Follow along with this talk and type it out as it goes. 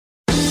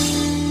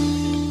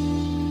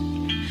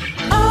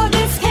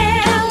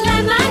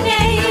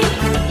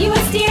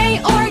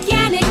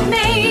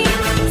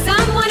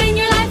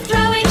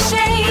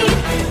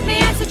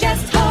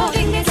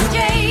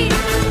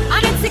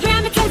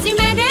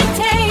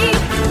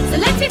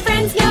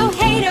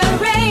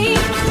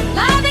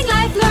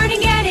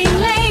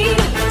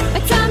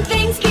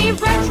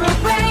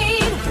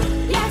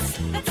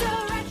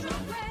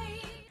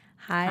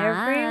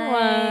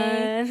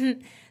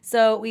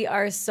So we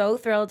are so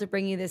thrilled to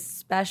bring you this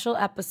special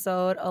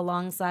episode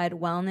alongside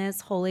Wellness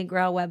Holy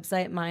Grail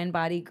website Mind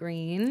Body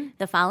Green.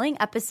 The following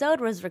episode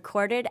was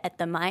recorded at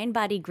the Mind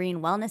Body Green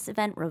wellness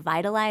event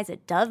Revitalize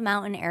at Dove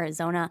Mountain,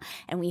 Arizona,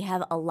 and we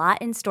have a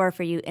lot in store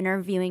for you,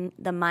 interviewing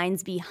the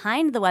minds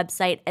behind the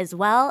website as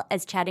well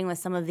as chatting with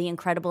some of the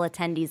incredible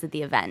attendees at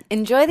the event.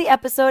 Enjoy the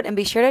episode and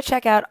be sure to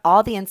check out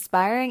all the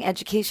inspiring,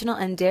 educational,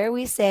 and dare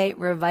we say,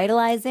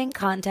 revitalizing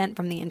content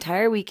from the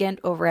entire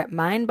weekend over at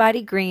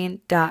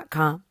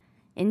mindbodygreen.com.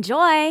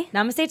 Enjoy!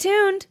 Namaste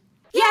tuned.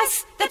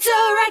 Yes, that's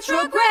a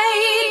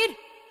retrograde.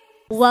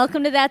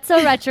 Welcome to That's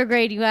So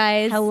Retrograde, you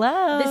guys.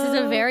 Hello. This is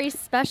a very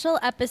special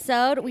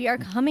episode. We are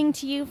coming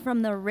to you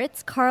from the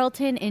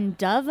Ritz-Carlton in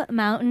Dove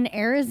Mountain,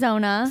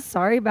 Arizona.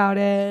 Sorry about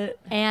it.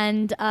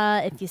 And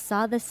if you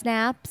saw the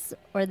snaps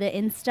or the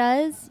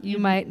Instas, You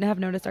might have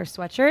noticed our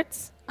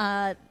sweatshirts.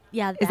 yeah.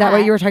 Is that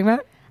what you were talking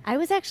about? I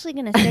was actually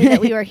going to say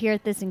that we were here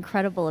at this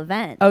incredible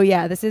event. Oh,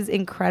 yeah. This is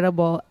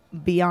incredible.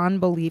 Beyond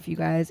belief, you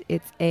guys.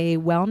 It's a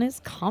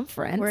wellness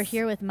conference. We're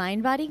here with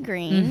Mind Body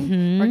Green.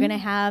 Mm-hmm. We're going to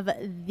have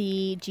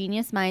the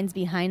genius minds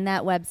behind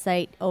that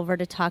website over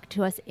to talk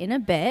to us in a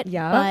bit.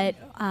 Yeah.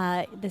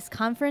 But this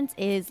conference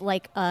is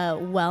like a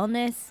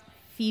wellness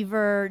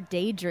fever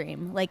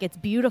daydream. Like, it's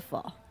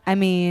beautiful. I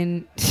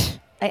mean,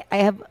 I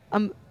have...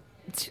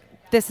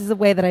 this is the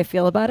way that I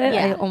feel about it.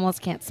 Yeah. I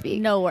almost can't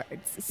speak. No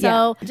words.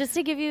 So just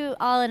to give you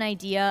all an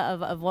idea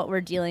of what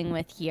we're dealing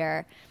with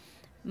here,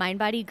 Mind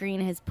Body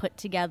Green has put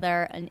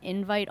together an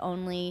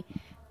invite-only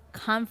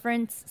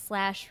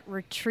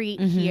conference/retreat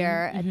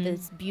here at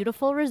this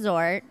beautiful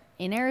resort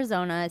in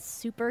Arizona.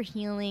 Super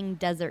healing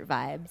desert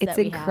vibes. It's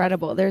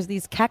incredible. There's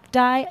these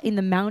cacti in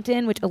the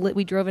mountain, which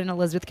we drove in and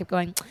Elizabeth kept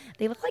going,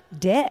 they look like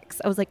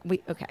dicks. I was like,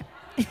 wait, okay.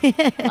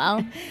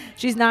 Well,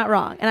 she's not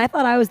wrong. And I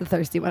thought I was the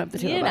thirsty one of the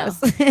two of us.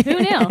 Who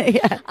knew?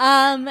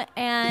 Yeah.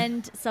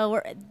 And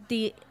so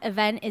the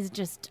event is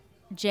just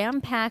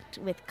jam-packed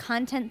with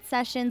content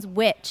sessions,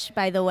 which,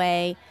 by the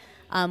way,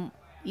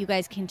 you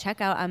guys can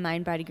check out on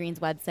Mind Body Green's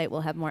website. We'll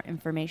have more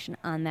information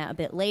on that a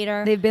bit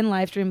later. They've been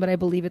live streamed, but I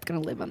believe it's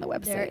going to live on the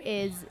website. There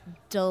is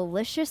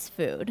delicious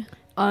food.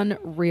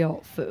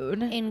 Unreal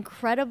food.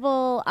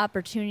 Incredible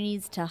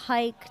opportunities to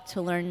hike,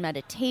 to learn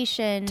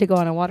meditation. To go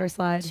on a water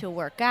slide. To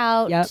work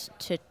out. Yep.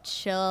 To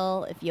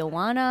chill if you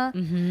wanna.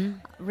 Mm-hmm.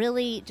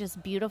 Really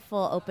just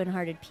beautiful,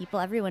 open-hearted people.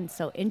 Everyone's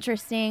so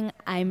interesting.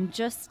 I'm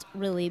just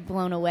really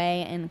blown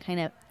away and kind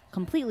of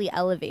completely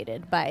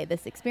elevated by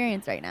this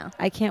experience right now.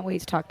 I can't wait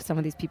to talk to some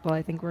of these people.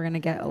 I think we're going to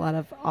get a lot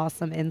of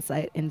awesome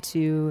insight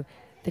into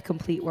the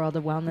complete world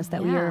of wellness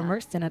that we are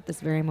immersed in at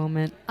this very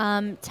moment.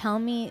 Tell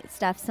me,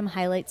 Steph, some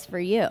highlights for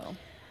you.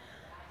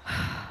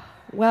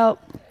 Well,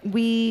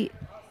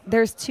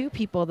 there's two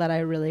people that I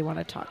really want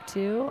to talk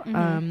to.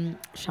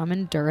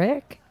 Shaman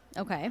Durek.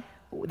 Okay.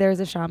 There's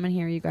a shaman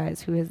here, you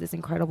guys, who has this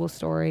incredible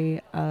story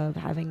of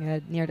having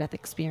a near-death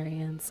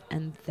experience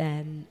and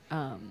then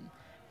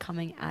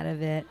coming out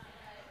of it,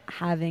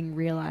 having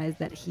realized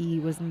that he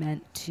was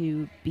meant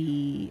to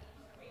be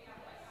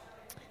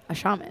a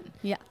shaman.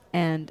 Yeah.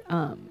 And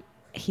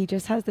he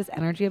just has this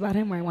energy about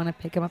him where I want to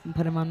pick him up and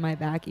put him on my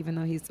back, even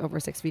though he's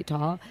over 6 feet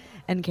tall,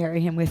 and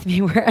carry him with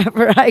me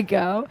wherever I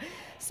go.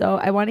 So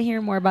I want to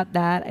hear more about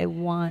that. I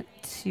want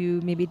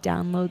to maybe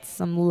download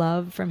some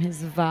love from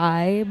his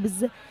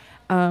vibes.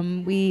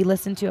 We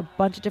listened to a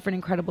bunch of different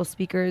incredible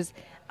speakers.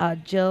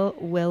 Jill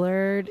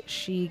Willard,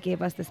 she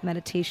gave us this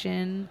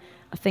meditation,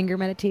 a finger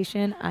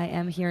meditation. I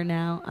am here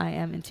now. I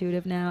am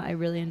intuitive now. I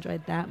really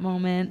enjoyed that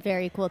moment.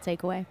 Very cool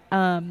takeaway.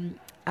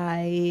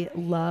 I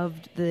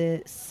loved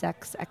the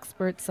sex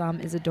expert, Sam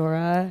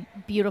Isadora.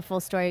 Beautiful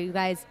story, you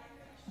guys.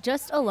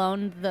 Just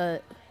alone,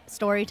 the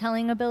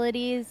storytelling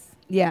abilities.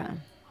 Yeah.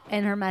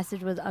 And her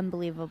message was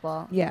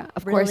unbelievable. Yeah,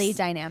 of really course. Really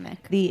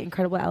dynamic. The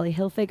incredible Allie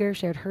Hilfiger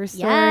shared her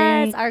story.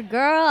 Yes, our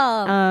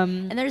girl.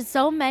 And there's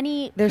so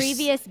many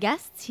previous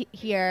guests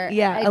here.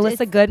 Yeah,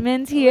 Alyssa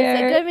Goodman's here.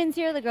 Alyssa Goodman's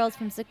here. The girls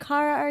from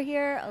Sakara are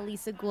here.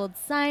 Elisa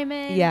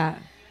Gould-Simon. Yeah.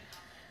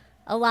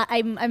 A lot.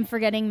 I'm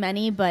forgetting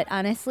many, but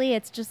honestly,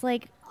 it's just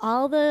like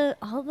all the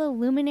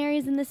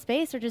luminaries in the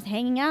space are just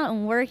hanging out,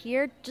 and we're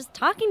here just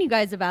talking to you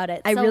guys about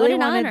it. I so really what an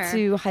wanted honor.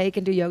 to hike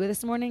and do yoga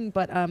this morning,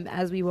 but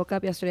as we woke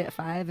up yesterday at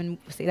 5 and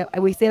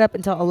we stayed up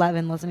until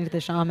 11 listening to the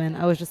shaman,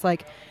 I was just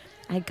like,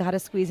 I gotta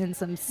squeeze in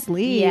some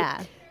sleep.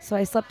 Yeah. So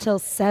I slept till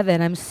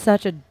 7. I'm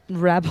such a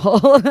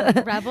rebel.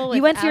 Rebel.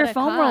 You went to your without a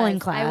foam cause. rolling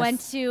class. I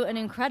went to an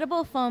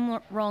incredible foam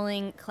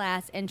rolling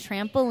class and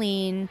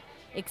trampoline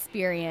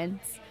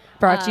experience.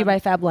 Brought to you by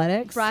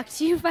Fabletics. Brought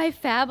to you by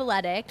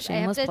Fabletics.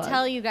 Shameless I have to plug.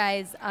 tell you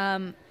guys,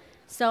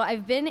 so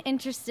I've been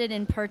interested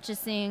in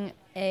purchasing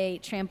a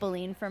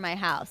trampoline for my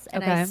house.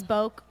 And I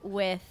spoke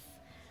with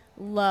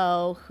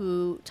Lo,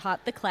 who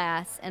taught the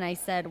class, and I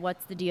said,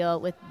 what's the deal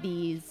with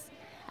these?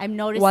 I'm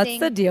noticing. What's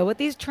the deal with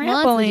these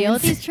trampolines? What's the deal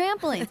with these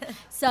trampolines?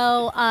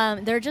 So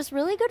they're just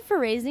really good for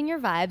raising your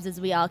vibes, as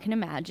we all can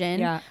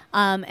imagine. Yeah.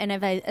 And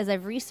as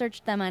I've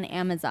researched them on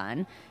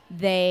Amazon,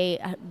 they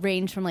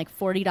range from like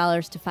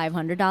 $40 to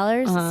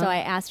 $500. So I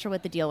asked her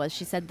what the deal was.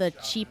 She said the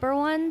cheaper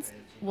ones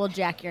will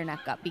jack your neck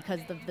up because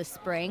of the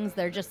springs.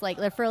 They're just like,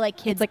 they're for like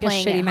kids like a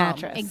playing shitty at home.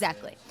 mattress.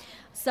 Exactly.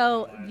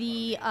 So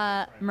the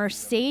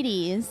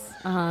Mercedes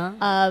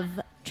of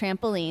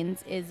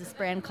trampolines is this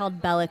brand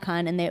called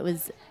Bellicon, and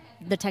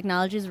the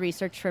technology is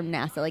researched from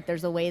NASA. Like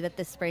there's a way that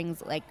the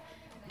springs like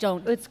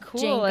don't It's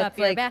cool. jank It's up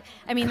your like back.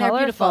 I mean,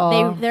 colorful. they're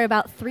beautiful. They're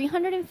about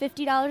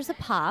 $350 a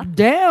pop.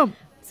 Damn.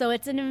 So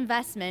it's an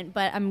investment,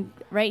 but I'm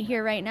right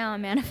here, right now.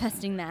 I'm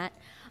manifesting that.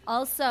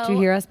 Also, Do you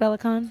hear us,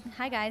 Bellicon?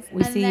 hi guys.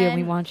 We And see you and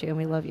we then want you and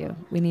we love you.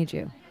 We need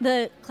you.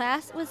 the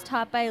class was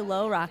taught by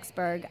Lo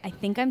Roxburgh. I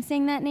think I'm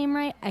saying that name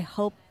right. I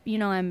hope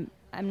I'm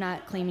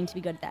not claiming to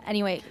be good at that.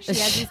 Anyway, she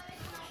has these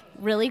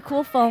really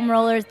cool foam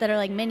rollers that are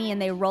like mini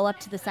and they roll up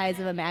to the size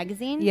of a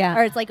magazine. Yeah.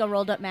 Or it's like a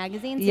rolled up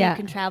magazine, so Yeah. you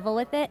can travel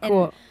with it.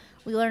 Cool. And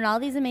we learned all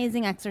these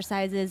amazing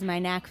exercises. My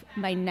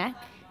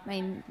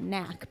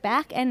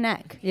back and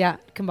neck. Yeah,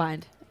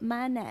 combined.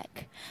 My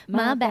neck,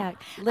 my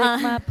back. Lick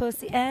my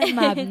pussy and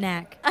my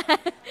neck.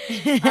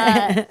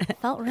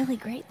 Felt really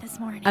great this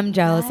morning. I'm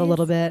jealous a guys.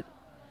 little bit.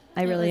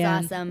 I It really was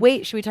am. awesome.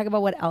 Wait, should we talk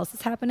about what else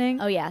is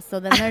happening? Oh yeah. So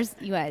then there's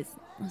you guys.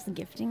 What's the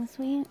gifting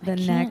suite? I The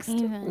can't next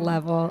even.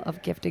 level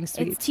of gifting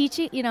suites. It's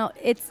teaching.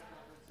 It's.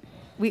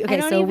 We I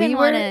don't so even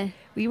wanna-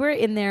 we were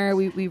in there.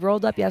 We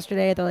rolled up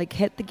yesterday. They're like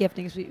hit the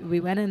gifting suite. We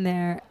went in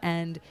there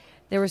and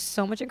there was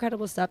so much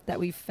incredible stuff that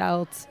we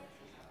felt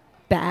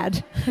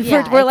bad.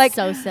 Yeah, we're it's like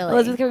so silly.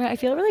 Elizabeth, I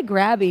feel really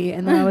grabby,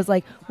 and then I was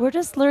like, we're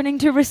just learning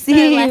to It's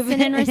receive. a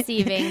lesson in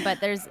receiving, but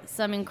there's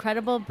some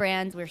incredible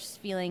brands. We're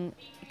feeling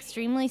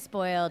extremely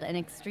spoiled and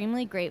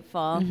extremely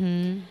grateful,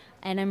 and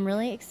I'm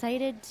really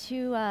excited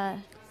to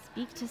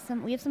speak to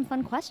some. We have some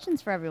fun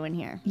questions for everyone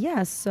here.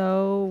 Yeah,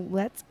 so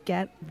let's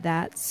get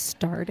that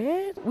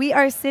started. We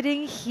are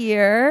sitting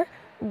here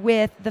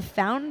with the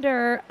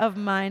founder of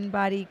Mind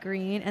Body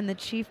Green and the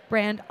chief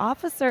brand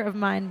officer of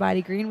Mind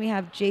Body Green. We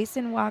have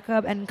Jason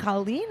Walkup and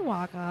Colleen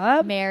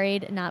Walkup.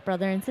 Married, not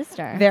brother and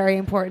sister. Very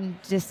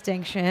important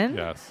distinction.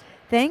 Yes.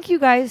 Thank you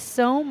guys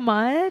so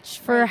much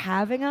for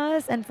having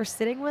us and for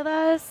sitting with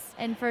us.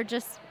 And for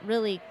just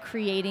really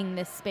creating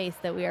this space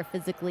that we are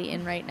physically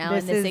in right now, This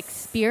and this is-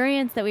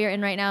 experience that we are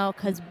in right now,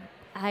 because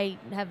I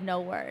have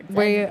no words.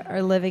 We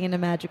are living in a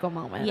magical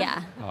moment.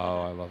 Yeah.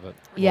 Oh, I love it.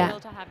 Yeah.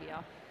 Thrilled to have you.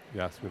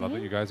 Yes, we love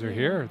that you guys are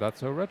here. That's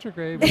so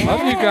retrograde. We love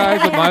you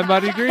guys at Mind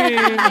Body Green.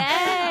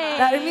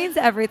 That means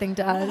everything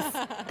to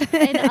us.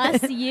 And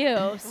us,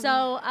 you.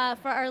 So,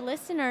 for our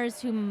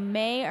listeners who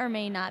may or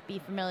may not be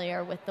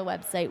familiar with the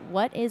website,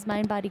 what is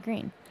Mind Body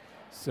Green?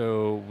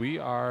 So we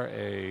are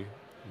a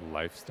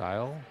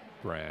lifestyle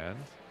brand.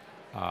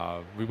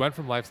 We went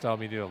from lifestyle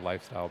media to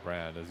lifestyle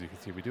brand. As you can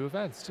see, we do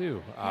events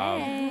too,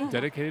 Hey.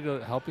 dedicated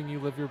to helping you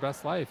live your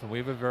best life. And we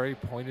have a very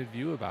pointed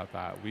view about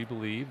that. We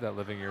believe that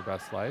living your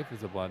best life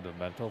is a blend of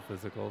mental,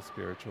 physical,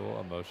 spiritual,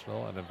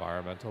 emotional, and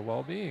environmental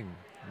well-being.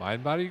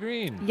 Mind, body,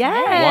 green. Yes.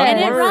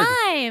 One And word. it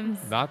rhymes.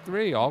 Not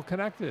three, all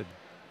connected.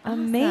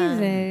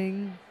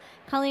 Amazing.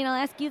 Colleen, I'll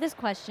ask you this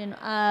question.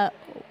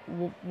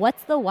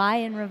 What's the why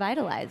in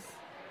Revitalize?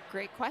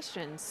 Great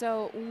question.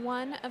 So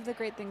one of the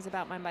great things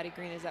about Mind Body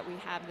Green is that we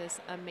have this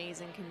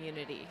amazing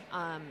community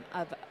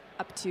of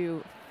up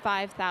to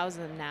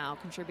 5,000 now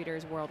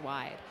contributors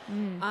worldwide.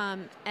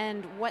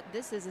 And what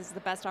this is the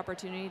best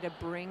opportunity to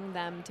bring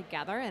them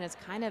together, and it's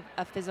kind of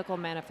a physical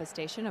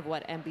manifestation of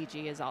what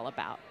MBG is all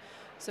about.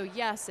 So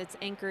yes, it's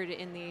anchored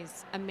in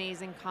these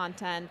amazing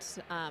content,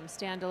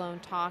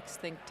 standalone talks,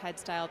 think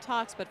TED-style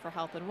talks, but for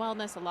health and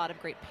wellness, a lot of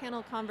great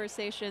panel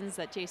conversations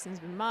that Jason's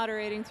been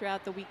moderating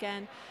throughout the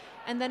weekend,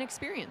 and then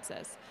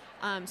experiences.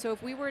 So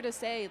if we were to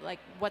say, like,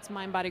 what's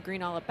Mind Body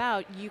Green all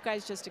about, you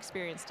guys just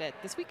experienced it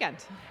this weekend.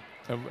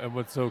 And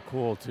what's so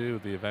cool too,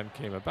 the event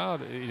came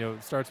about,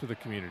 it starts with a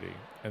community.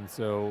 And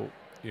so,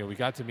 we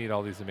got to meet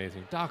all these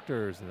amazing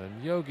doctors and then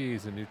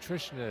yogis and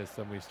nutritionists,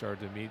 and we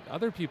started to meet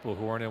other people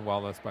who aren't in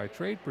wellness by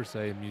trade per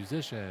se,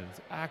 musicians,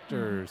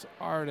 actors,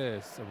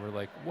 artists, and we're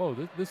like, whoa,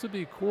 this would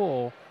be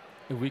cool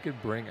if we could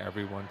bring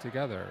everyone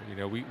together.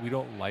 We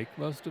don't like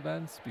most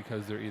events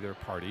because they're either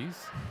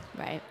parties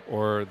Right.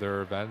 or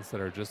they're events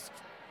that are just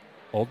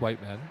old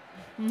white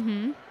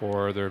men,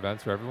 or they're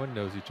events where everyone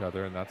knows each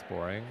other and that's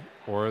boring,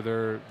 or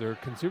they're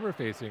consumer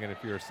facing, and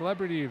if you're a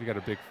celebrity, if you got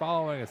a big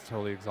following, it's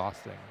totally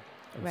exhausting.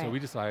 And so Right. we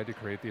decided to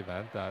create the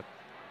event that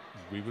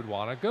we would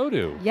want to go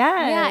to.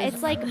 Yes. Yeah,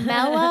 it's like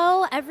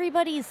mellow.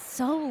 Everybody's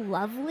so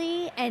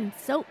lovely and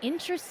so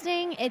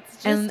interesting. It's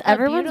just and a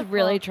everyone's beautiful-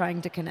 really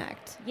trying to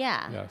connect.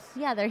 Yeah. Yes.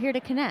 Yeah, they're here to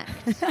connect.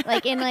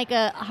 Like in like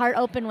a heart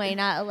open way,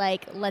 not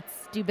like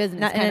let's do business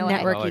Not in kind a of way.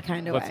 network- Not like,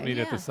 kind of let's way. meet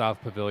at Yeah. the South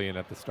Pavilion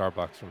at the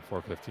Starbucks from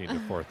 4:15 to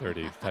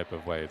 4:30 type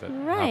of way that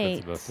happens Right.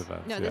 at most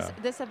events. No, yeah.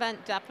 this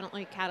event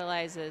definitely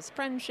catalyzes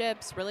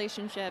friendships,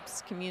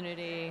 relationships,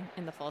 community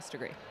in the fullest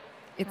degree.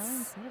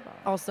 It's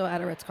also at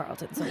a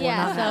Ritz-Carlton, so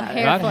Yeah, we're so not mad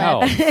hair That at flip.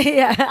 helps. it.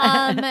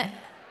 Yeah.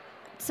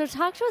 So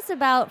talk to us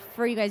about,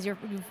 for you guys,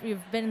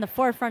 you've been in the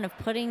forefront of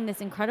putting this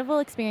incredible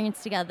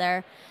experience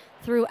together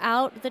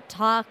throughout the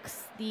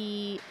talks,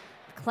 the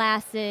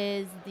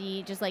classes,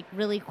 the just like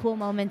really cool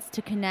moments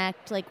to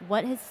connect. Like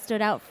what has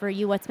stood out for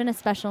you? What's been a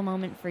special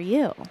moment for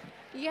you?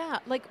 Yeah,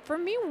 like for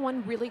me,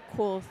 one really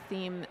cool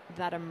theme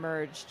that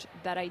emerged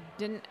that I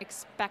didn't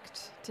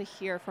expect to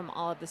hear from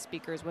all of the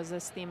speakers was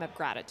this theme of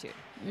gratitude.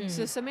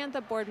 So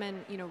Samantha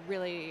Boardman,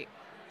 really,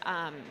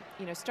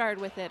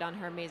 started with it on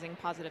her amazing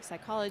positive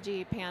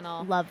psychology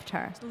panel. Loved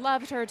her.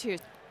 Loved her too.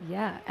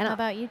 Yeah. And How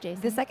about you,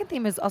 Jason? the second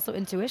theme is also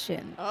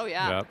intuition. Oh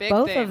yeah, Yep. big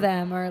Both theme. of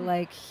them are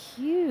like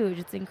huge.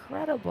 It's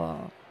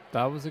incredible.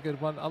 That was a good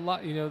one. A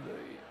lot,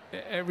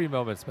 every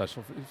moment's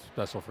special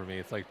for me.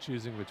 It's like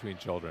choosing between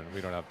children.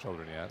 We don't have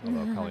children yet,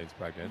 although Colleen's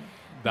pregnant.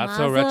 That's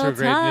so Mazel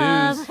retrograde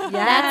tov. news.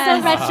 That's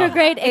a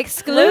retrograde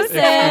exclusive.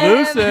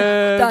 Exclusive.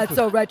 That's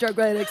so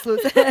retrograde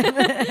exclusive.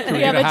 Can We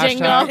get have a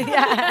jingle. hashtag?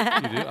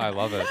 Yeah. You do? I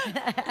love it.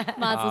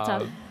 Mazel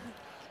tov.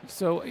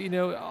 So,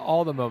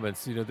 all the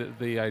moments,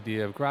 the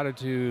idea of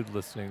gratitude,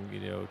 listening,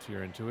 to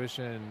your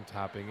intuition,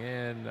 tapping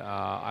in.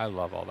 I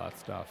love all that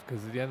stuff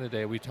because at the end of the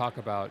day, we talk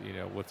about,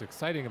 what's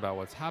exciting about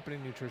what's happening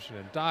in nutrition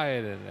and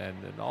diet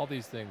and all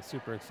these things,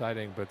 super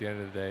exciting. But at the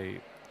end of the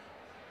day,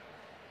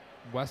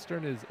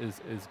 Western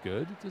is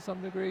good to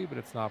some degree, but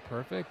it's not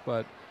perfect.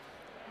 But,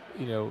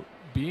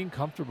 being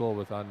comfortable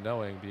with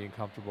unknowing, being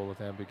comfortable with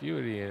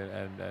ambiguity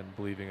and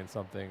believing in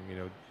something,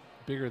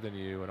 bigger than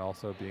you, and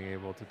also being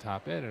able to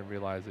tap in and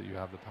realize that you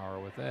have the power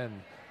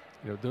within,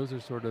 those are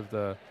sort of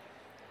the,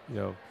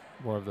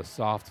 more of the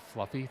soft,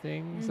 fluffy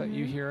things that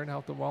you hear in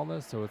health and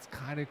wellness. So it's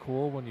kind of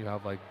cool when you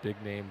have like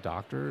big name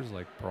doctors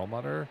like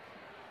Perlmutter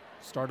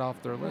start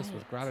off their list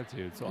with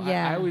gratitude. So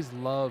Yeah. I always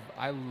love,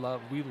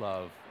 we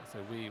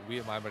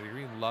at My Body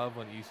Green love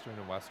when Eastern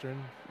and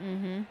Western,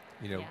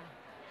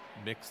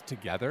 mix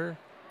together.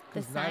 The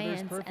 'Cause neither is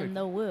science perfect. and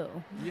the woo.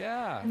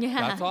 Yeah,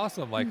 Yeah. that's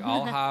awesome. Like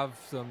I'll have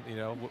some,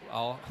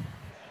 I'll,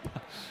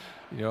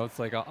 it's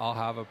like I'll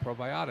have a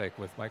probiotic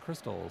with my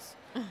crystals,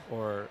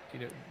 or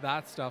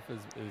that stuff is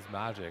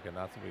magic, and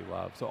that's what we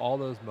love. So all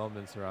those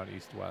moments around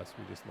East-West,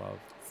 we just love.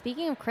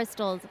 Speaking of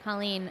crystals,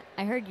 Colleen,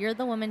 I heard you're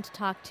the woman to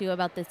talk to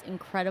about this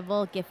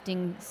incredible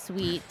gifting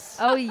suite.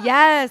 Oh,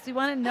 yes. We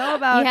want to know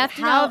about You have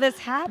to how know, this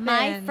happened.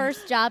 My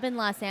first job in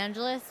Los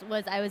Angeles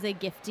I was a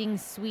gifting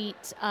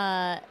suite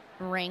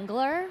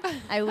wrangler.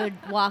 I would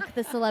walk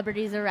the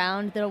celebrities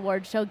around the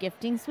award show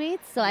gifting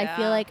suites. So I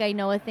feel like I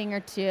know a thing or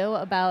two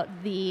about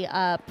the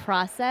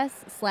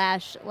process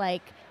 /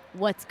 like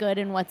what's good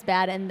and what's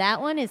bad. And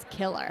that one is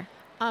killer.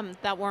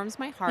 That warms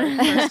my heart,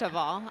 first of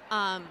all.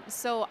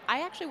 So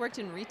I actually worked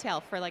in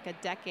retail for like a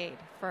decade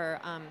for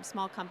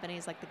small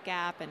companies like the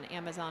Gap and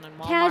Amazon and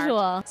Walmart.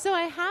 Casual. So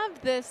I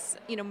have this,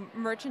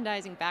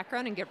 merchandising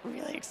background and get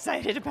really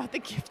excited about the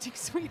gifting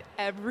suite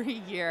every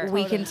year.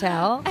 We can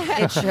tell.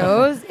 It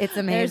shows. It's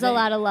amazing. There's a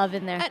lot of love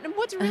in there. And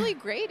what's really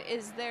great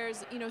is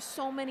there's,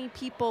 so many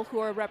people who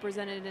are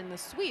represented in the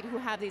suite who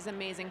have these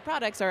amazing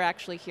products are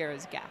actually here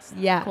as guests.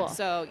 Yeah. Cool.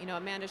 So,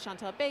 Amanda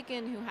Chantal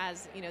Bacon, who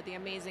has, the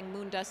amazing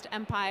Moondust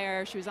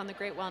Empire. She was on the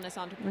Great Wellness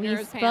We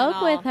Entrepreneurs spoke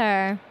panel. with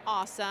her.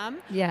 Awesome.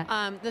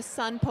 Yeah. The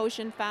Sun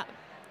Potion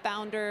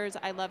founders,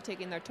 I love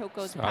taking their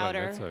Tocos Sun,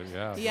 powder.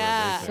 yeah.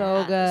 Yeah. amazing.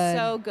 So good.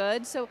 So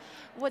good. So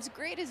what's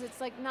great is it's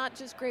like not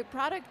just great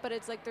product, but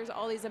it's like there's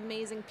all these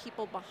amazing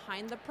people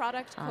behind the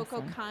product. Awesome.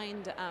 Cocoa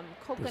Kind,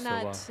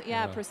 coconut. Priscilla,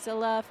 Yeah, yeah.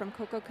 Priscilla from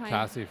Cocoa Kind.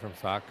 Cassie from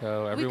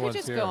Fatco. We Everyone's could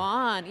just here. go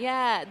on.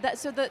 Yeah.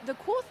 So the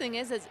cool thing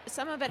is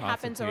some of it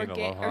happens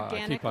Constantine, Aloha. I keep on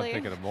organically.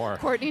 thinking of more.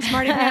 Courtney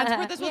Smarty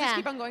Pants. We'll Yeah. just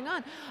keep on going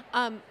on.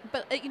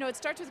 But it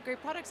starts with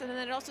great products, and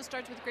then it also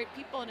starts with great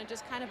people, and it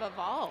just kind of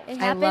evolves. It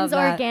I love happens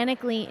that.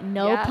 organically,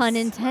 no Yes. pun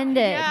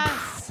intended.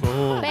 Yes.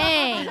 Boom.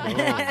 Bang.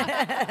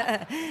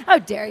 How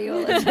dare you,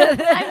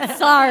 Elizabeth? I'm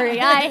sorry,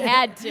 I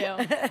had to.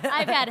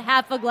 I've had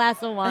half a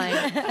glass of wine.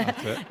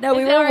 That's it. No,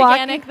 we Is were it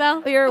walking. organic, though?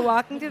 We were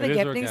walking through the It is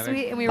gifting organic.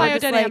 suite, and we were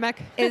just Biodynamic.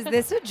 like, "Is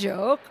this a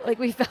joke?" Like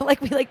we felt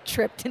like we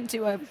tripped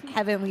into a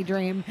heavenly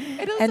dream,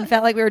 It is and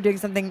felt like we were doing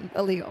something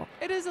illegal.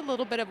 It is a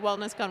little bit of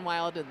wellness gone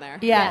wild in there.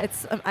 Yeah, Yeah.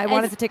 it's. I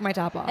wanted As- to take my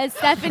top off. As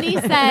Stephanie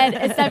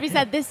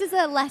said, this is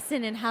a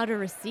lesson in how to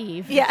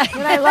receive. Yeah.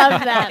 And I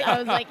love that. I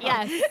was like,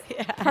 yes,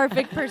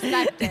 perfect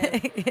perspective.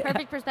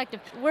 Perfect perspective.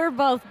 We're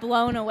both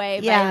blown away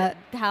Yeah.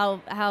 by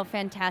how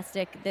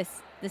fantastic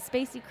the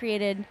space you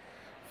created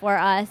for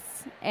us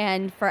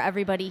and for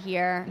everybody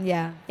here.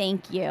 Yeah.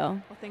 Thank you.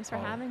 Well, thanks for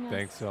Oh, having us.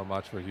 Thanks so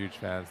much. We're huge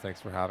fans. Thanks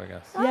for having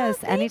us.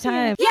 Yes.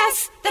 Anytime.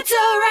 Yes, that's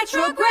a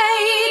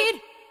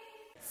retrograde.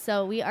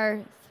 So we are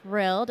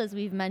thrilled, as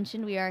we've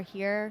mentioned, we are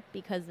here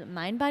because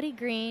Mind Body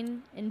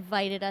Green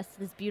invited us to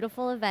this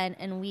beautiful event,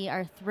 and we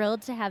are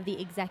thrilled to have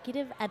the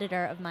executive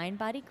editor of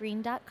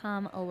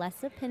mindbodygreen.com,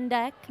 Alessa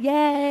Pindek.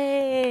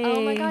 Yay!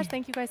 Oh my gosh,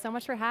 thank you guys so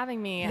much for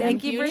having me.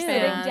 Thank you for huge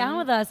sitting fan. down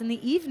with us in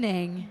the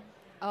evening.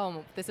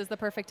 Oh, this is the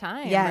perfect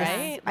time, Yes.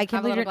 right? I can't Have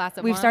a believe little you're- glass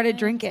of we've started wine,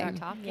 drinking. start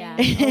talking. Yeah,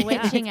 Yeah. a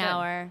witching It's good.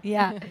 hour.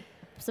 Yeah.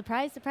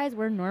 Surprise, surprise,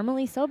 we're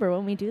normally sober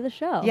when we do the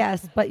show.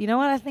 Yes, but you know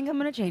what? I think I'm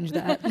going to change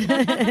that.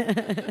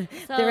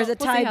 So, there is a we'll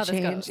see tide how this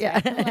change. goes. Yeah.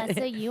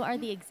 Alessa, you are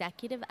the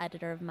executive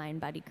editor of Mind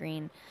Body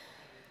Green,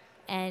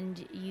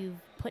 and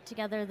you've put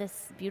together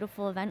this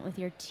beautiful event with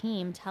your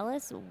team. Tell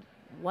us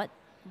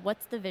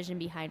what's the vision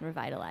behind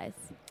Revitalize?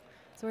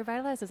 So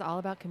Revitalize is all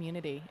about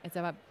community. It's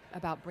about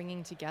about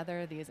bringing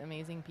together these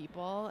amazing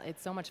people.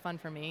 It's so much fun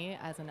for me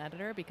as an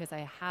editor because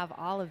I have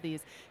all of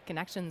these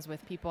connections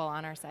with people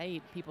on our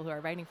site, people who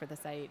are writing for the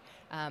site,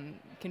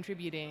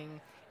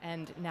 contributing.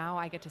 And now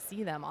I get to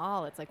see them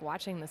all. It's like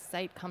watching the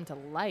site come to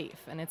life,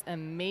 and it's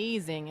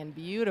amazing and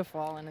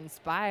beautiful and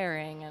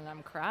inspiring, and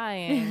I'm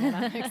crying and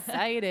I'm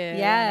excited.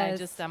 Yes.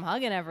 And I'm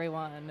hugging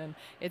everyone, and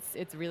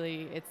it's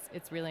really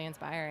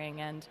inspiring.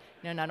 And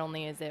not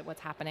only is it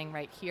what's happening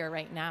right here,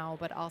 right now,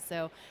 but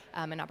also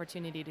an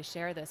opportunity to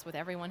share this with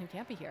everyone who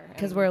can't be here.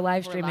 Because we're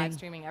live streaming. We're live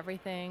streaming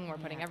everything. We're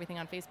putting everything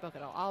on Facebook.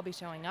 It'll all be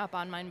showing up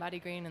on Mind Body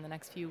Green in the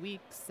next few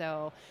weeks.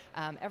 So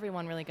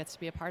everyone really gets to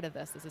be a part of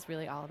this. This is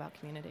really all about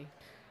community.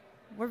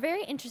 We're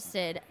very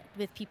interested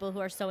with people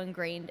who are so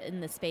ingrained in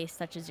the space,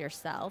 such as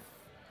yourself.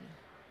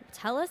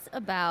 Tell us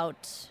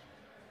about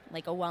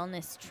like a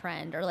wellness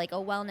trend or like a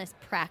wellness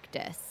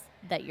practice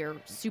that you're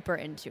super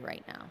into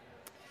right now.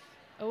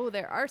 Oh,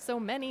 there are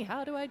so many.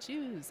 How do I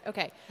choose?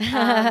 Okay.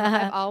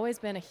 I've always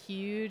been a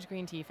huge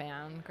green tea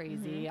fan.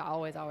 Crazy.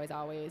 Always, always,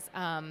 always.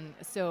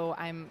 So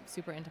I'm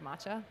super into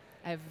matcha.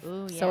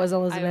 So is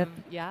Elizabeth.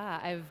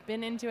 I've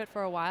been into it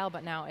for a while,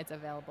 but now it's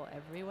available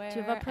everywhere. Do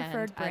you have a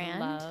preferred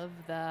brand? I love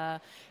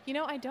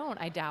I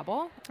don't. I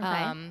dabble.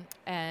 Okay.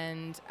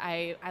 And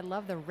I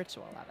love the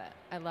ritual of it.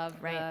 I love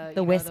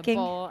the whisking.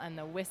 The bowl and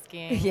the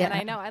whisking. Yeah. And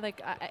I know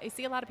I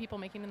see a lot of people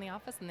making it in the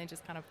office, and they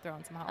just kind of throw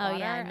in some hot water. Oh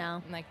yeah, I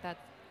know. And like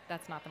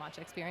that's not the matcha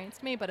experience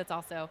to me, but it's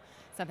also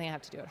something I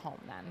have to do at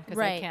home then because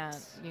Right. I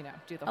can't,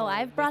 do the whole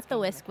I've brought the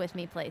whisking whisk with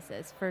me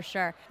places for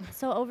sure.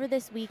 So over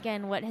this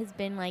weekend, what has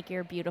been like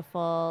your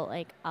beautiful,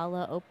 like a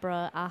la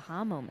Oprah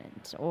aha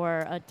moment, or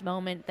a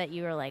moment that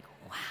you were like,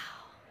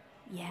 wow,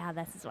 yeah,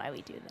 this is why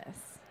we do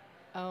this?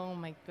 Oh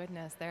my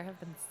goodness, there have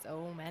been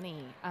so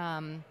many.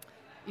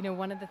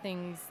 One of the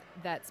things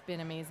that's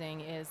been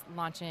amazing is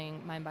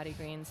launching Mind Body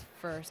Green's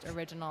first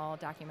original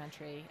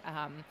documentary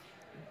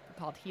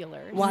called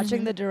Healers.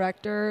 Watching the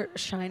director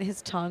shine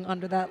his tongue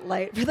under that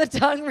light for the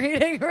tongue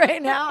reading right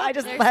now. I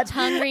just There's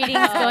tongue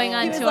readings going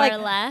on to our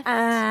left.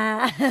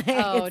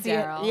 Oh, Daryl.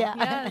 Daryl.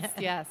 Yeah.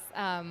 Yes.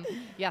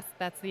 Yes,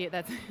 that's the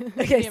Okay,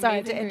 the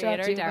sorry to amazing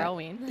interrupt creator, you, Daryl but-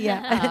 Ween.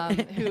 Yeah.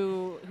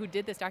 Who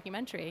did this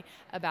documentary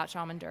about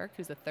Shaman Dirk,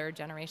 who's a third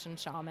generation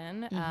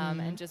shaman,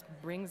 and just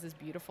brings this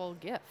beautiful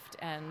gift.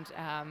 And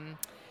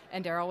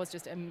Daryl was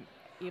just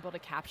able to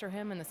capture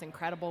him in this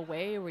incredible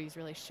way where he's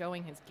really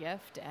showing his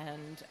gift.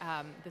 And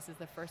this is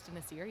the first in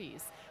a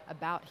series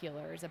about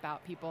healers,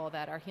 about people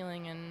that are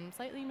healing in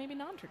slightly maybe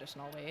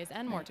non-traditional ways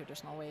and more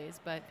traditional ways,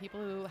 but people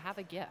who have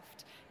a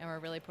gift. And we're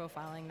really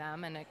profiling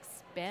them and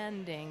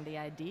expanding the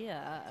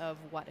idea of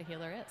what a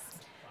healer is.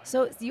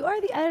 So you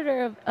are the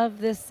editor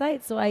of this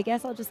site, so I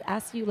guess I'll just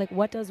ask you,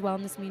 what does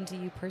wellness mean to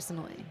you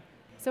personally?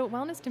 So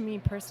wellness to me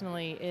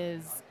personally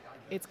is,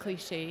 it's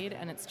cliched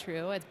and it's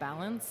true. It's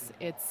balance.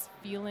 It's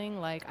feeling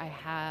like I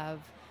have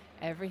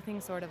everything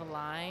sort of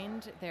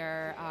aligned.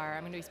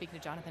 I'm going to be speaking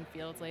to Jonathan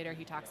Fields later.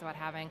 He talks about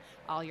having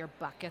all your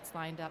buckets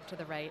lined up to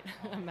the right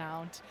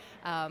amount.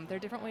 There are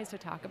different ways to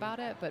talk about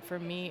it, but for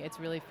me, it's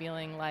really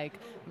feeling like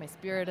my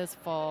spirit is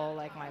full,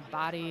 like my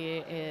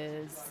body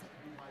is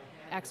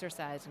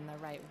exercised in the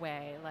right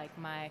way, like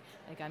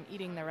I'm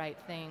eating the right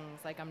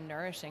things, like I'm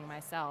nourishing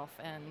myself,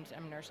 and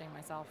I'm nourishing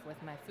myself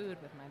with my food,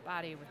 with my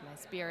body, with my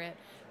spirit,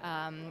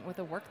 with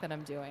the work that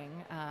I'm doing.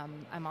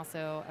 I'm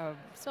also a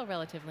still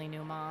relatively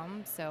new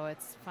mom, so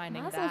it's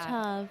finding Mazel that.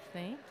 tov.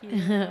 Thank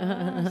you.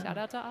 Shout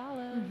out to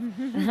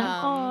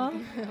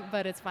Olive.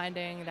 But it's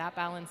finding that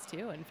balance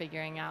too, and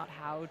figuring out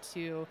how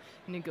to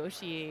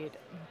negotiate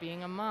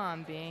being a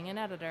mom, being an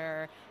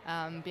editor,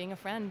 being a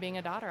friend, being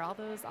a daughter, all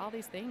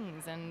these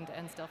things, and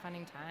still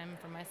finding time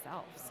for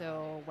myself.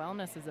 So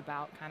wellness is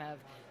about kind of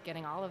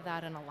getting all of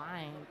that in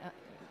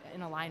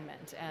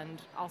alignment, and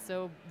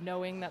also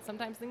knowing that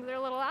sometimes things are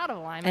a little out of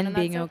alignment, And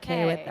that's being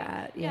okay with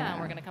that. Yeah,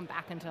 and we're going to come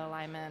back into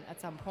alignment at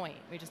some point.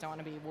 We just don't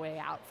want to be way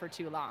out for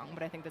too long.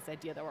 But I think this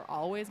idea that we're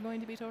always going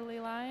to be totally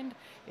aligned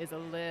is a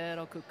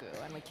little cuckoo,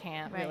 and we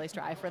can't really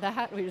strive for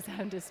that. We just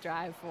have to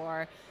strive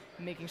for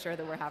making sure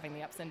that we're having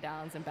the ups and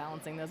downs and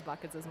balancing those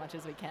buckets as much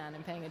as we can,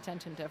 and paying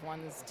attention to if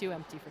one's too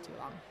empty for too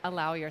long.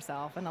 Allow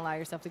yourself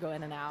to go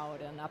in and out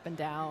and up and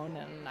down.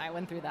 And I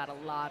went through that a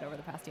lot over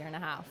the past year and a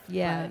half.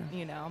 Yeah.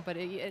 But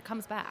it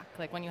comes back.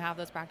 Like when you have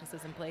those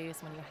practices in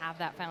place, when you have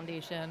that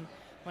foundation,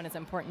 when it's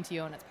important to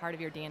you and it's part of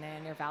your DNA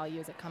and your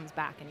values, it comes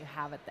back and you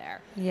have it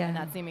there. Yeah. And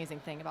that's the amazing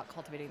thing about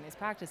cultivating these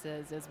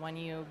practices is when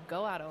you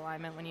go out of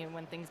alignment,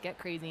 when things get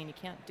crazy and you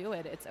can't do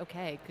it, it's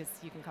okay because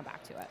you can come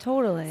back to it.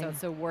 Totally. So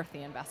it's so worth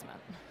the investment.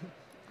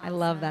 I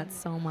love that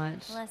so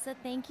much. Melissa,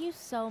 thank you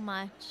so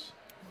much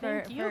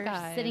Thank you, for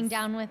guys. sitting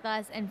down with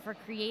us and for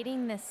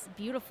creating this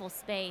beautiful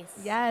space.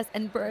 Yes,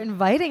 and for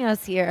inviting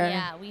us here.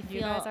 Yeah, we feel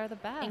You guys are the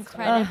best.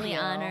 incredibly Thank you.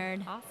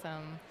 honored.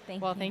 Awesome.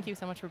 Thank you. Thank you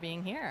so much for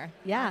being here.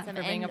 Yeah. Awesome.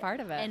 For being a part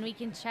of it. And we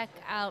can check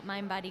out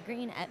Mind Body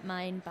Green at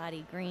Mind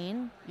Body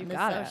Green You on the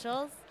got it.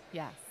 socials.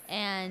 Yes.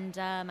 And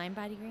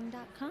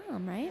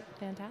mindbodygreen.com, right?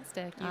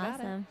 Fantastic. You got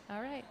Awesome. it.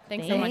 All right.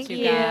 Thanks so Thank much, you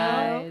you.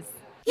 guys.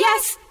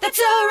 Yes, that's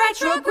a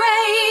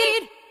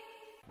retrograde.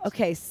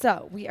 Okay,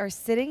 so we are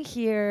sitting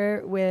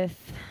here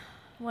with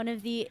One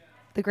of the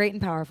the great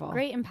and powerful.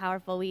 great and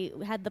powerful. We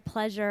had the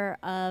pleasure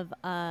of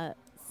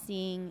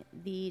seeing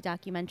the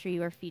documentary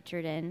you were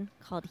featured in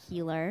called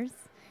Healers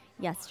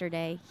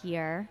yesterday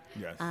here.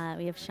 Yes.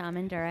 We have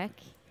Shaman Durek.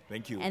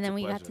 Thank you. And It's then a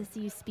we got pleasure. to see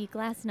you speak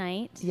last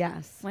night.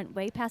 Yes. Went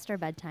way past our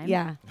bedtime.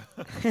 Yeah.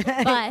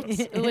 But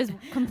it was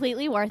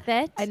completely worth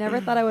it. I never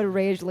thought I would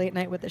rage late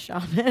night with the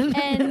shaman.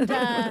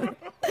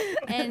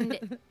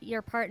 And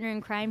your partner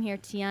in crime here,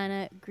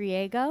 Tiana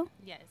Griego.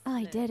 Yes. Oh,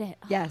 I did it.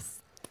 Yes.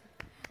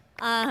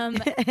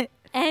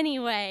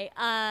 Anyway,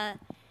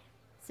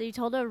 so you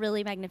told a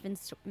really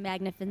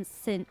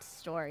magnificent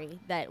story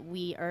that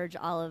we urge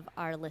all of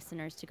our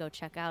listeners to go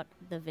check out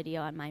the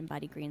video on Mind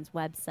Body Green's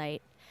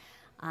website.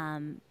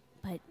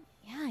 But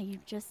yeah, you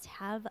just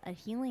have a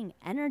healing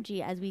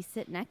energy as we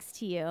sit next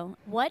to you.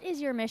 What is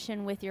your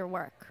mission with your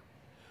work?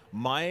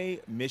 My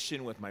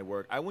mission with my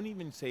work, I wouldn't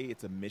even say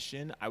it's a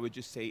mission. I would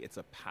just say it's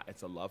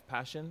a love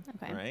passion,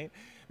 Okay. right?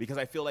 Because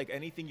I feel like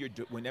anything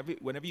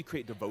whenever you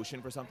create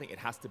devotion for something, it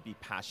has to be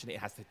passionate.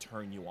 It has to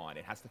turn you on.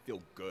 It has to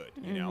feel good,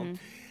 you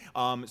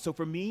know? So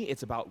for me,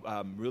 it's about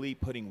really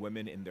putting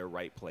women in their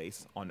right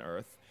place on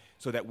earth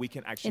so that we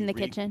can actually In the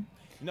kitchen?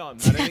 No,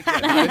 not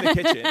in the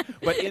kitchen,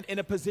 but in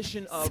a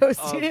position of So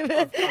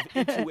stupid.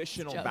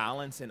 intuitional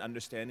balance and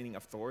understanding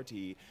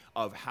authority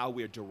of how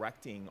we're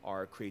directing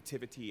our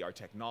creativity, our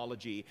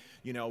technology,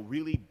 you know,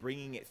 really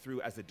bringing it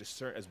through as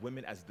as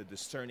women as the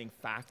discerning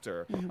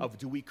factor of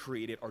do we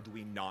create it or do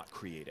we not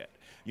create it,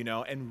 you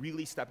know, and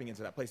really stepping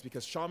into that place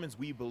because shamans,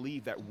 we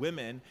believe that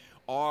women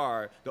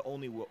are the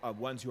only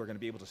ones who are going to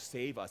be able to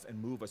save us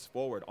and move us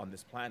forward on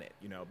this planet,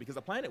 you know, because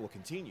the planet will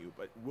continue,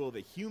 but will the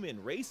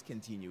human race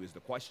continue is the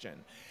question.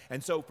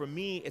 And so for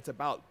me, it's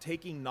about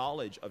taking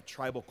knowledge of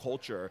tribal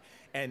culture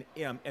and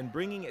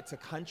bringing it to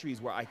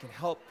countries where I can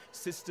help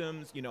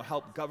systems, you know,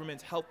 help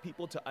governments, help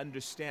people to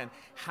understand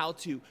how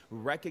to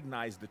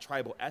recognize the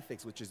tribal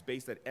ethics, which is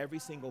based that every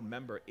single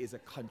member is a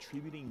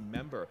contributing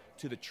member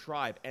to the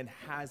tribe and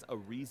has a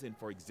reason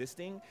for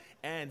existing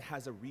and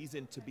has a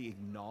reason to be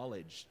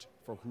acknowledged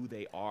for who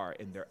they are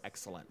in their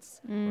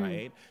excellence,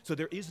 right? So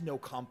there is no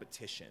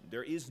competition.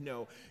 There is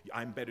no,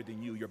 I'm better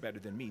than you, you're better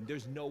than me.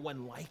 There's no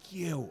one like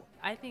you.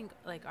 I think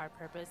like our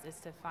purpose is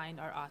to find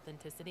our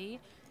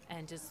authenticity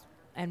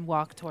and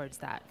walk towards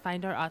that.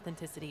 Find our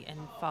authenticity and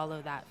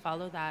follow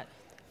that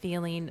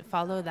feeling,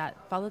 follow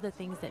the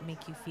things that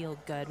make you feel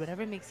good.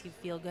 Whatever makes you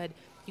feel good,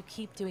 you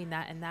keep doing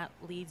that and that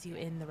leads you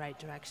in the right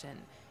direction.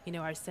 You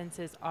know, our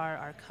senses are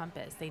our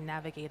compass. They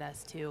navigate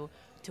us to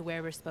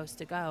where we're supposed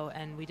to go,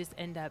 and we just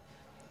end up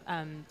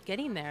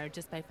getting there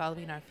just by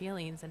following our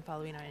feelings and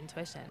following our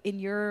intuition. In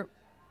your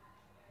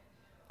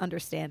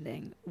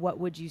understanding, what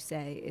would you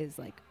say is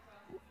like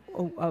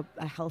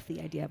a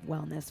healthy idea of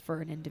wellness for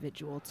an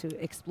individual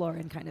to explore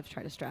and kind of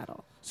try to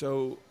straddle?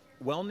 So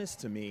wellness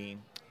to me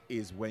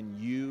is when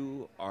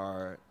you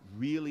are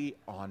really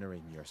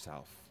honoring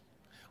yourself.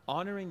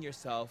 Honoring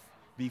yourself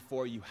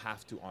before you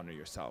have to honor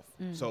yourself.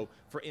 So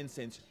for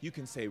instance, you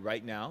can say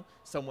right now,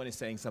 someone is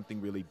saying something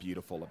really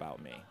beautiful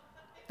about me.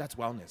 That's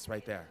wellness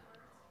right there.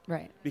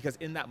 Right. Because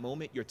in that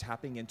moment, you're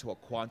tapping into a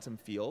quantum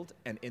field,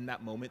 and in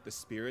that moment, the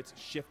spirits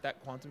shift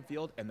that quantum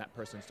field, and that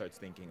person starts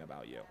thinking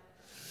about you.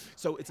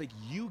 So it's like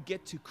you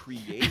get to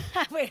create.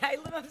 Wait,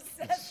 I'm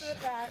obsessed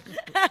with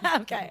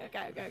that.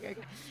 Okay.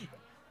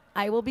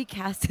 I will be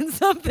casting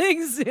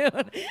something soon.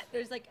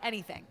 There's like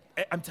anything.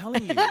 I'm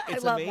telling you,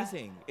 it's love that.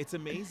 amazing. It's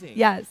amazing.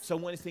 Yes.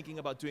 Someone is thinking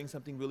about doing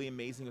something really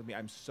amazing with me.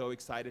 I'm so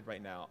excited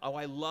right now. Oh,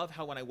 I love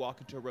how when I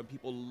walk into a room,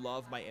 people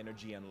love my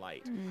energy and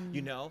light.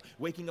 You know,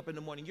 waking up in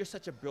the morning, you're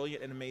such a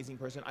brilliant and amazing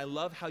person. I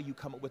love how you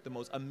come up with the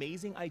most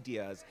amazing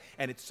ideas,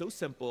 and it's so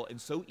simple and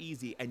so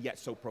easy and yet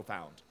so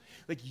profound.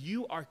 Like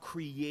you are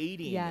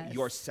creating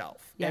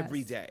yourself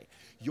every day.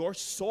 Your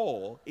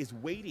soul is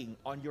waiting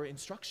on your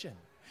instruction.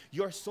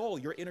 Your soul,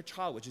 your inner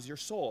child, which is your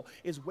soul,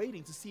 is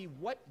waiting to see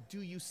what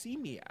do you see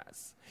me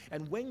as.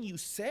 And when you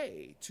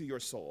say to your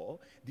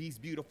soul these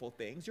beautiful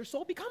things, your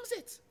soul becomes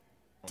it.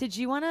 Did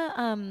you want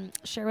to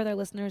share with our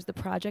listeners the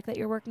project that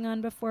you're working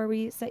on before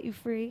we set you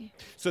free?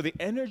 So the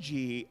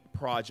energy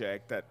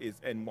project that is,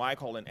 and why I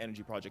call it an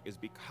energy project is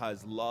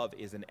because love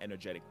is an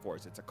energetic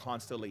force. It's a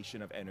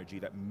constellation of energy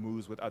that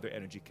moves with other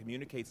energy,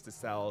 communicates the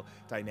cell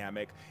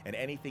dynamic, and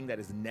anything that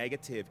is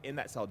negative in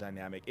that cell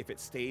dynamic, if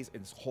it stays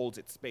and holds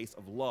its space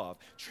of love,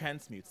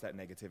 transmutes that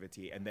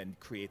negativity and then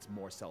creates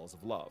more cells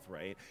of love,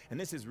 right? And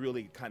this is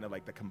really kind of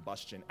like the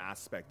combustion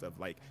aspect of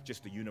like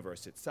just the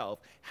universe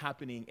itself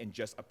happening in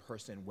just a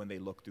person when they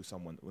look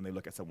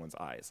at someone's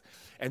eyes.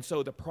 And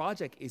so the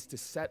project is to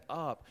set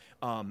up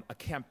a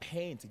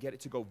campaign to get it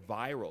to go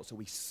viral. So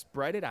we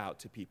spread it out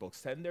to people,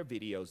 send their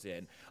videos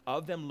in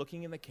of them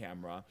looking in the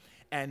camera,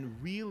 and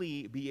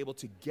really be able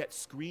to get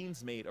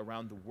screens made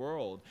around the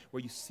world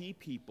where you see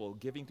people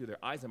giving through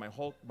their eyes. And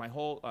my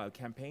whole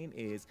campaign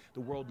is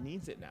the world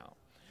needs it now.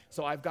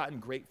 So I've gotten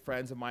great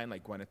friends of mine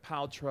like Gwyneth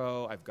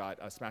Paltrow. I've got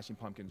Smashing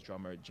Pumpkins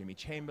drummer Jimmy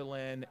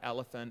Chamberlain,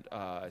 Elephant,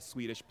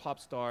 Swedish pop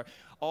star,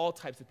 all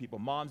types of people,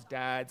 moms,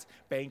 dads,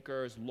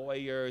 bankers,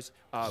 lawyers,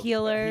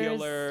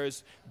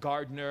 healers,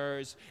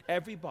 gardeners,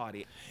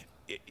 everybody.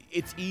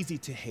 It's easy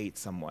to hate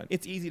someone.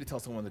 It's easy to tell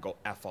someone to go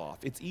F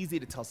off. It's easy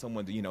to tell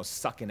someone to,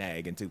 suck an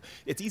egg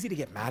it's easy to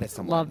get mad at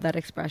someone. Love that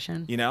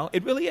expression.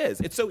 It really is.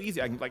 It's so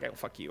easy. I'm like, oh,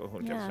 fuck you.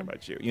 Who cares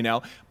about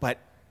you, But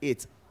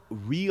it's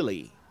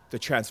really, the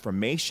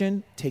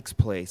transformation takes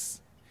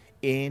place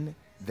in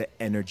the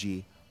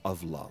energy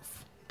of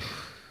love.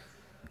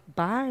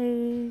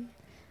 Bye.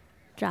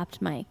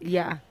 Dropped mic.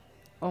 Yeah.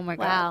 Oh my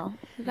God. Wow.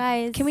 You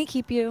guys. Can we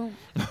keep you?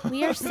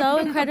 We are so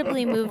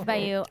incredibly moved by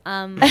you.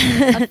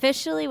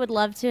 Officially would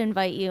love to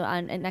invite you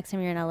on next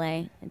time you're in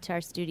LA into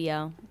our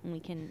studio and we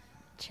can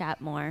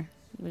chat more.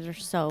 You guys are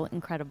so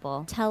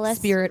incredible. Tell us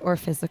Spirit or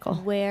physical.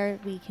 where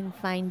we can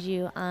find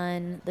you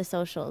on the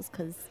socials,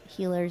 because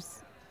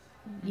healers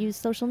use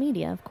social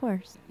media, of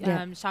course.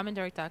 Yeah.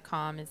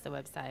 Shamandirect.com is the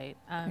website.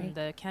 Right.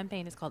 The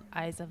campaign is called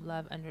Eyes of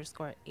Love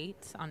 _8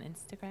 on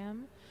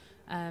Instagram.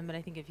 But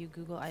I think if you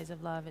Google Eyes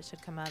of Love, it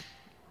should come up.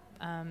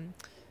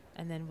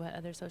 And then what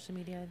other social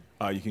media?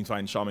 You can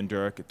find Shaman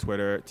Durek at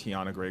Twitter,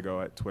 Tiana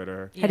Grego at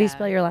Twitter, How do you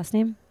spell your last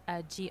name?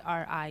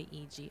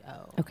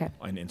 Griego. Okay.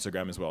 on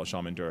Instagram as well,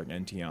 Shaman Durek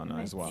and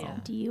Tiana as well. Yeah.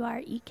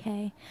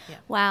 Durek. Yeah.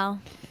 Wow.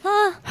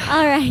 All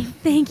right.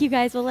 Thank you,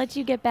 guys. We'll let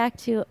you get back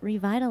to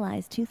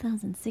Revitalize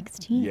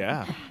 2016.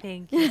 Yeah.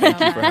 Thank you.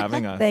 Thank you for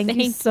having us. Thank you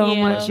Thank so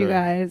you. much, you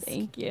guys.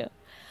 Thank you.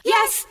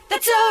 Yes,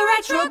 that's a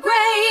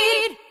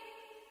retrograde.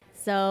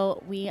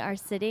 So we are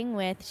sitting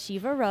with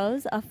Shiva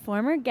Rose, a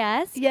former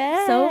guest.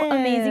 Yes. So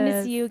amazing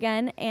to see you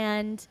again.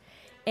 And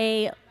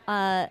a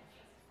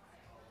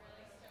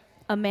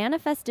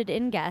manifested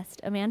in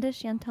guest, Amanda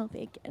Chantal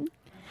Bacon.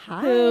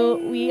 Hi.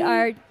 Who we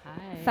are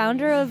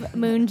founder of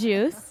Moon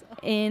Juice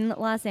in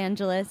Los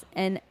Angeles,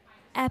 an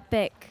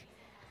epic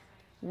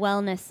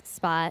wellness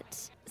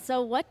spot.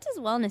 So what does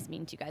wellness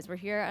mean to you guys? We're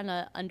here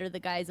on under the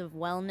guise of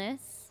wellness.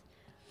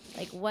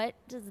 Like, what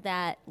does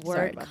that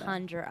word about that.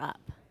 conjure up?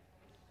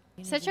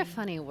 Such a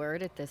funny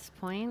word at this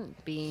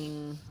point,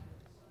 being,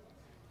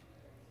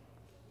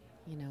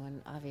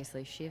 and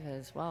obviously Shiva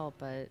as well,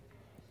 but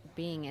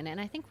being, and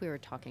I think we were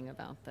talking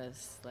about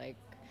this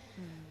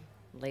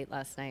late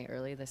last night,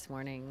 early this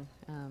morning,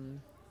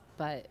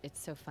 but it's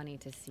so funny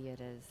to see it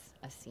as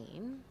a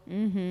scene.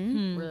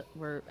 Mm-hmm.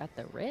 We're at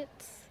the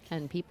Ritz,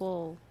 and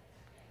people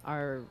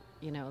are,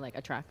 like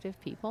attractive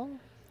people.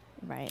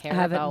 Right. Care I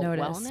haven't about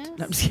noticed. wellness.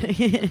 No, I'm just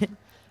kidding.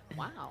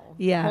 Wow.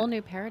 Yeah. Whole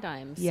new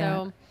paradigm.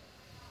 Yeah. So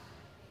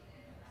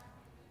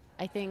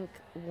I think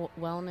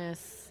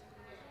wellness,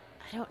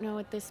 I don't know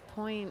at this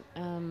point,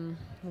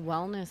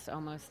 wellness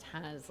almost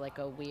has like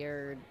a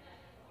weird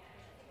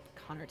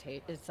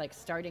connotation. It's like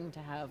starting to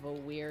have a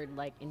weird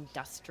like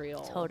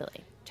industrial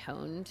Totally.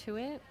 tone to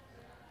it.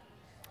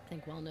 I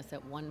think wellness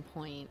at one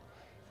point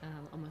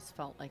almost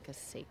felt like a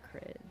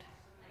sacred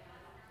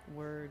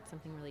word,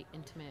 something really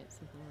intimate,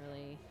 something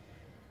really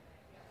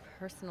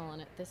personal.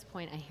 And at this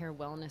point I hear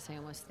wellness, I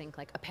almost think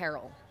like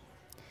apparel.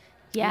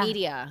 Yeah.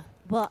 Media.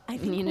 Well, I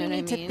think You know we what I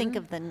need to mean? think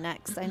of the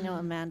next. I know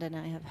Amanda and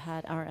I have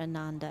had, or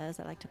Ananda, as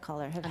I like to call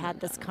her, have had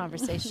this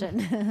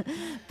conversation.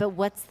 But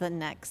what's the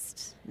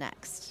next?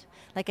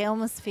 Like, I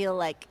almost feel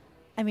like,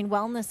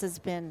 wellness has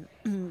been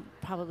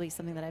probably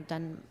something that I've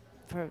done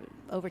for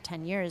over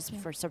 10 years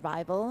for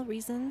survival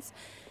reasons.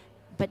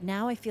 But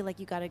now I feel like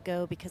you got to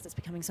go, because it's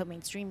becoming so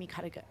mainstream, you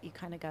kind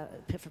of go,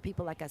 for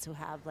people like us who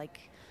have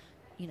like,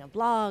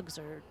 blogs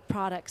or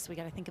products, we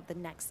got to think of the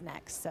next.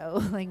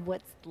 So like,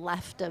 what's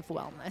left of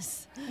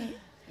wellness,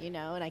 and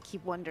I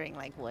keep wondering,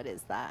 like, what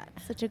is that?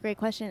 Such a great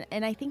question.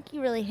 And I think you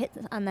really hit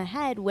on the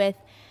head with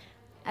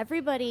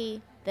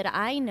everybody that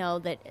I know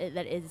that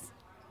is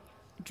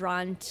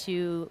drawn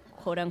to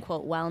quote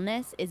unquote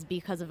wellness is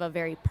because of a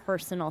very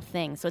personal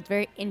thing. So it's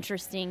very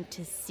interesting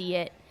to see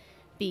it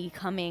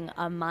becoming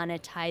a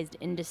monetized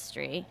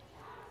industry.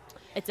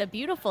 It's a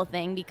beautiful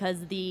thing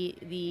because the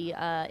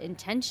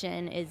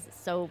intention is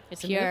so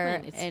It's pure. a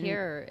movement. It's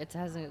here. It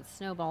has a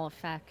snowball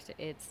effect.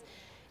 It's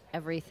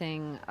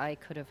everything I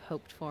could have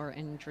hoped for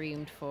and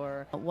dreamed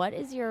for. What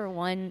is your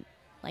one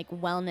like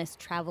wellness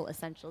travel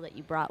essential that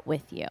you brought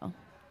with you?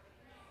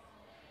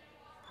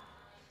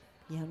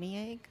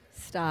 Yoni egg?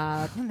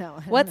 Stop. No.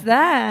 I What's don't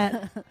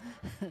that? know.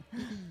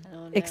 I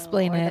don't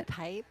Explain know. Or it. The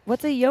pipe.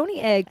 What's a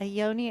yoni egg? A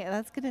yoni,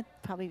 that's going to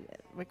probably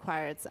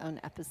require its own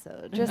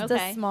episode. Just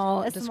Okay. a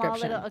small a description. small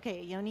little,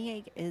 okay, a yoni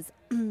egg is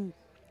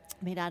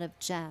made out of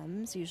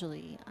gems,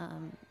 usually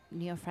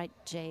neophyte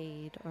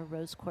jade or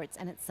rose quartz,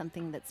 and it's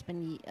something that's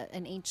been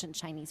an ancient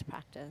Chinese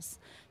practice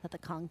that the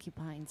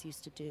concubines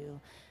used to do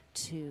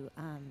to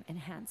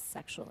enhance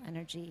sexual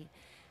energy.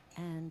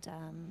 And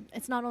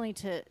it's not only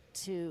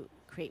to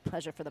create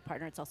pleasure for the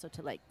partner, it's also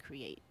to like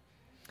create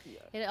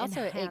It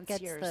also enhance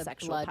gets your the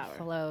sexual blood power.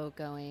 flow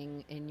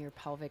going in your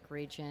pelvic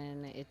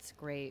region. It's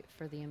great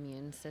for the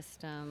immune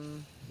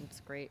system. It's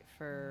great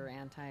for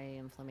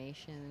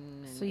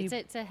anti-inflammation. And So you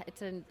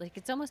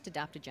it's almost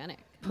adaptogenic.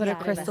 Put Yeah, a it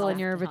is. crystal in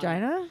your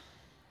vagina?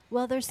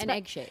 Well, there's An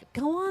egg shape.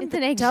 Go on It's the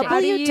an egg shape. How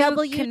do you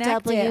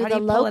connect it? How do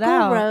you pull it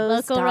out?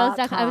 Local Rose.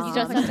 I was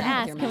just about to Your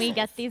ask. Can we muscles.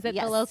 get these at the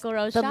Yes. local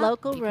Rose The shop?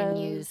 local You rose. can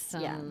use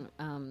yeah.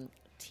 some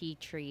tea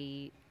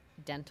tree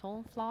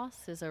dental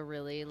floss is a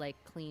really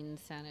clean,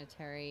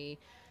 sanitary,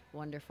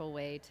 wonderful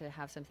way to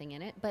have something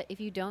in it. But if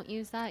you don't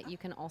use that, you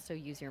can also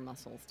use your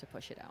muscles to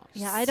push it out.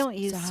 Yeah, I don't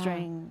use Stop.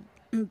 string,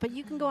 but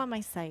you can go on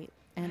my site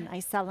and I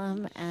sell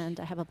them, and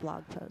I have a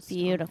blog post.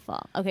 Beautiful.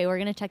 Okay, we're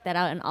gonna check that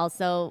out, and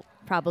also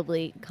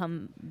probably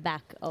come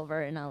back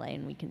over in LA,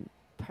 and we can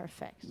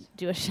Perfect.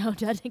 do a show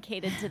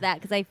dedicated to that,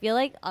 because I feel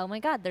like, oh my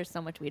God, there's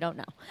so much we don't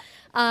know.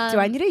 Do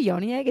I need a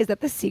yoni egg? Is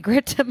that the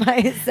secret to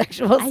my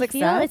sexual I success?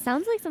 feel it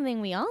sounds like something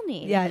we all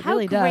need. Yeah, it How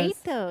really great,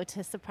 does. though,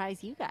 to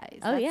surprise you guys.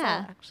 Oh, That's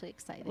yeah. actually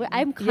exciting.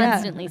 I'm Yeah.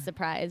 constantly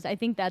surprised. I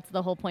think that's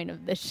the whole point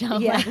of this show.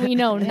 Yeah. Like, we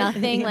know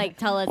nothing. Like,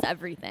 tell us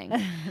everything.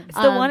 It's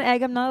the one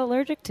egg I'm not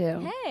allergic to.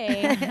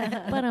 Hey,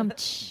 but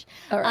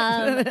All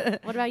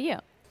right. what about you?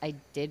 I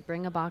did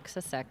bring a box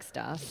of sex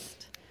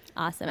dust.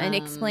 Awesome. And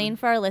explain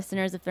for our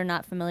listeners, if they're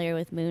not familiar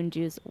with moon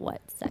juice,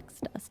 what sex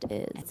dust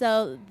is.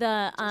 So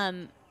the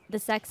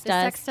sex The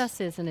dust. sex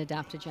dust is an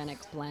adaptogenic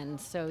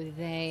blend, so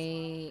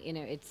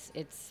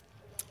it's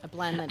a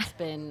blend that's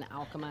been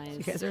alchemized.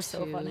 You guys are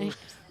so to funny.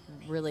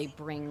 Really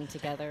bring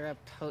together a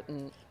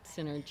potent,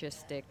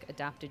 synergistic,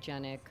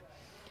 adaptogenic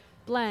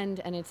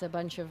blend, and it's a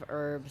bunch of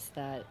herbs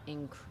that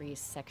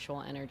increase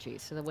sexual energy.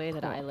 So the way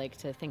that I like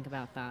to think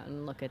about that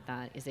and look at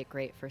that, is it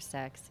great for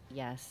sex?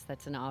 Yes,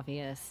 that's an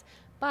obvious.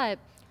 But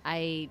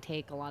I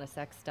take a lot of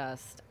sex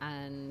dust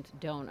and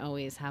don't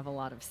always have a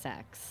lot of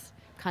sex.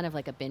 Kind of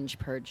like a binge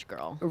purge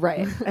girl.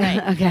 Right.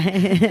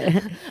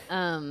 Okay.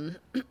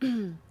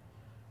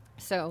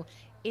 So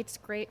it's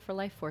great for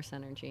life force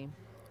energy,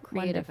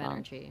 creative Wonderful.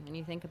 energy. When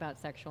you think about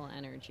sexual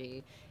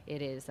energy,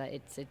 it is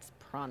it's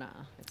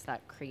prana. It's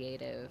that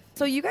creative.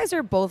 So you guys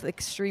are both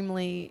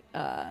extremely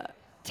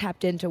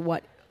tapped into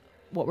what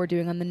we're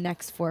doing on the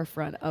next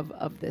forefront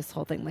of this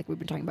whole thing, like we've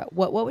been talking about.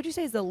 What would you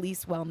say is the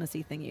least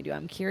wellnessy thing you do?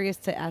 I'm curious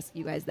to ask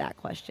you guys that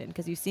question,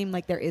 because you seem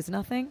like there is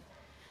nothing,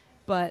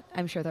 but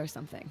I'm sure there's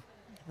something.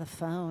 The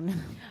phone.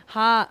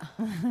 Ha.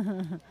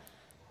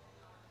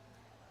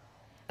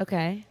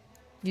 Okay.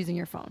 Using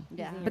your phone.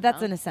 Yeah. But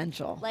that's an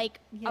essential. Like,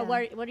 Yeah.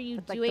 what are you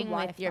With, like, the doing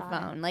with your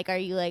Wi-Fi. phone? Like, are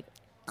you like,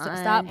 So on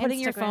stop putting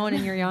your Instagram? phone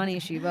in your yoni,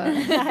 Shiva.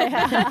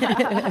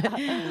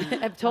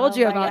 I've told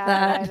you my about God,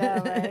 that. I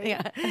know, right?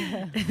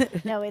 Yeah.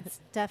 No, it's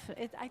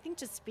definitely. I think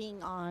just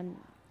being on.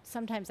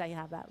 Sometimes I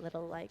have that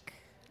little like.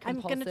 I'm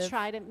gonna Compulsive?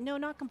 try to. No,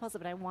 not compulsive,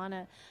 but I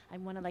wanna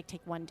like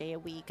take one day a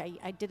week.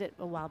 I did it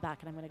a while back,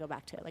 and I'm gonna go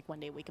back to it, like one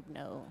day a week of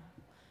no.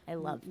 I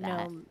love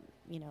that.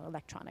 No,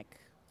 electronic.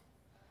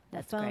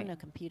 That's no phone, great. no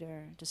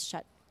computer. Just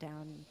shut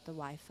down the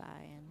Wi-Fi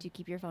and. Do you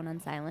keep your phone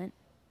on silent?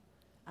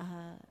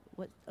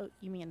 What? Oh,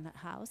 you mean in the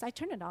house? I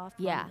turn it off.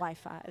 Yeah. On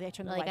Wi-Fi. I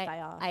turn the Like,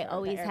 Wi-Fi off. I or the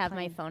always have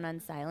my airplane. phone on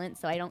silent,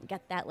 so I don't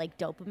get that like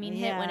dopamine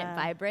hit when it Yeah.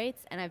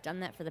 vibrates. And I've done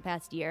that for the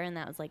past year, and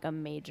that was like a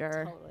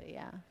major. Totally,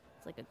 yeah.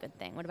 It's like a good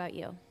thing. What about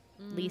you?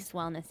 Least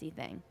wellnessy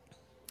thing.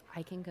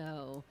 I can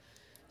go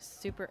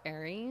super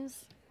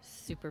Aries,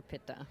 super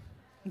Pitta.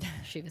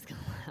 She was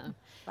gonna laugh.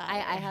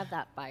 I have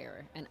that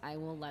fire, and I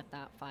will let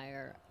that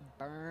fire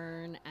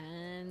burn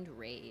and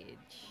rage.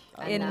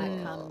 And that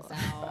In comes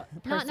out.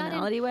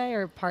 Personality way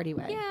or party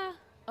way? Yeah.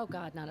 Oh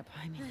God, not a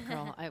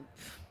girl.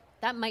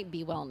 That might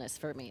be wellness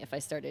for me if I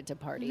started to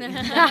party.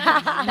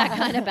 That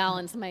kind of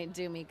balance might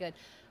do me good.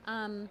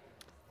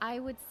 I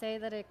would say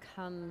that it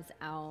comes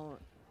out.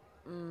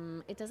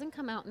 It doesn't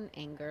come out in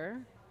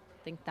anger.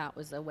 I think that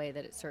was a way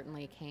that it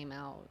certainly came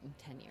out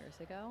 10 years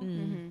ago.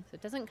 So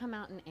it doesn't come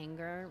out in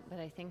anger, but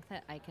I think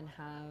that I can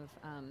have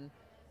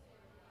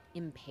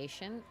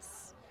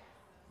impatience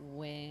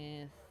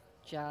with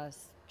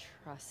just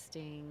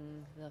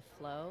trusting the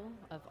flow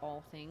of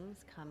all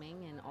things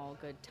coming in all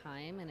good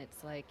time. And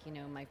it's like,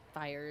 my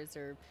fires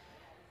are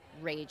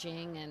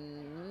raging,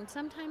 and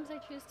sometimes I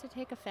choose to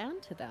take a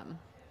fan to them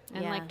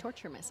and Yeah.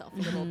 torture myself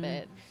a little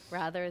bit,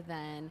 rather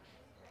than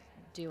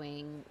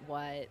doing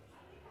what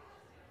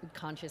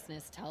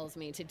consciousness tells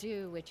me to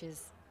do, which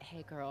is,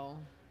 hey girl,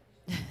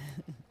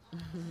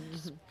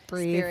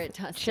 Breathe. spirit,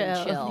 dust,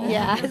 and chill.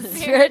 Yeah.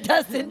 Spirit,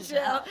 dust, and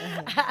chill.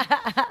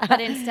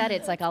 But instead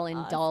it's like I'll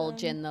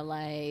indulge in the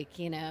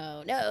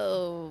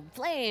no,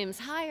 flames,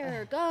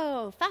 higher,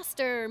 go,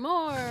 faster,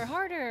 more,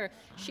 harder.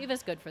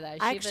 Shiva's good for that.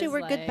 Actually, Shiva's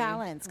we're good like,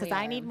 balance, because we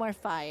I are. need more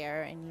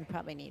fire, and you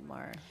probably need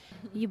more.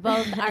 You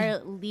both are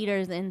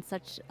leaders in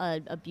such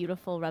a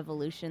beautiful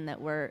revolution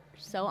that we're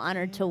so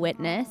honored to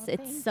witness.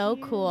 It's so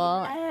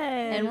cool.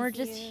 And we're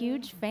just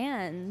huge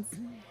fans.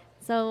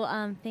 So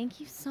thank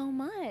you so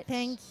much.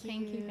 Thank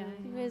Thank you, guys.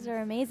 You guys are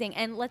amazing.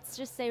 And let's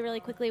just say really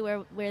quickly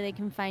where they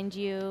can find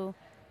you,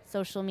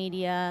 social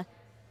media,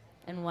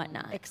 and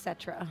whatnot.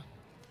 Etc.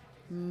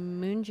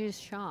 Moon Juice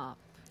Shop.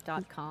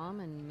 .com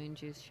and Moon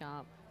Juice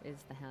Shop is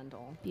the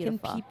handle. Beautiful.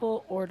 Can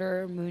people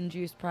order Moon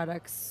Juice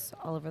products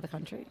all over the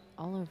country?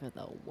 All over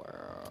the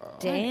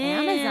world. On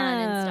Amazon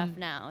and Damn. stuff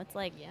now. It's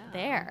like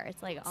there.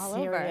 It's like all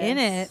over. Serious. In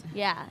it.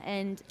 Yeah,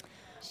 and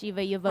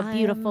Shiva, you have a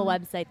beautiful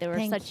website that we're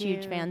Thank such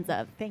huge you. fans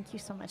of. Thank you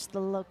so much. The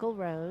Local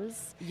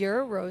Rose.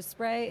 Your rose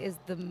spray is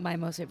my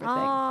most favorite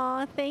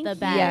Aw, thank The you.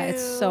 best. Yeah,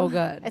 it's so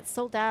good. It's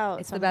sold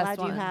out. It's so the I'm best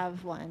glad you one.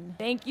 have one.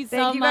 Thank you thing.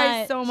 Thank you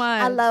guys so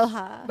much.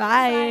 Aloha.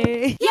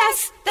 Bye.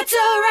 Yes, that's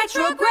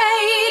a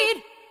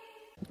retrograde.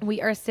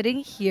 We are sitting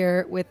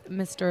here with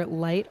Mr.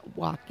 Light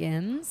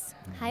Watkins.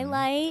 Hi,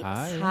 Light.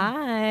 Hi.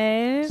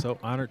 Hi. So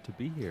honored to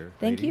be here.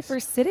 Thank you ladies. for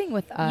sitting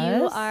with us.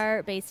 You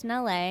are based in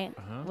LA,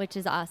 Uh-huh. which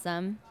is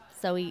awesome.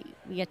 So we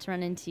get to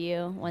run into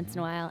you once in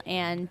a while.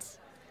 And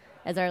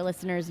as our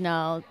listeners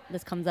know,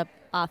 this comes up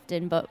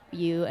often, but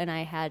you and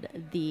I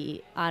had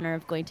the honor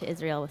of going to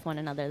Israel with one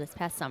another this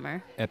past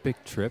summer. Epic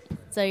trip.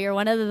 So you're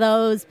one of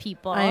those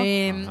people. I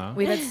mean, Uh-huh.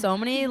 we've had so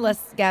many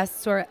less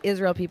guests who are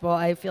Israel people.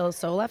 I feel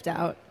so left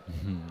out.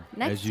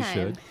 Next As you time.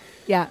 should.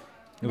 Yeah.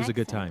 It was a Next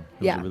good time. time.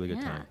 It Yeah. was a really good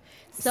Yeah. time.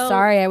 So,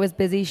 Sorry, I was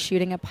busy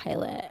shooting a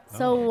pilot.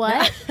 So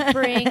what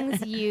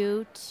brings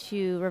you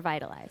to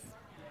Revitalize?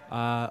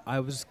 I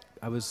was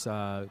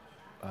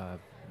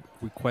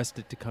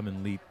requested to come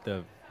and lead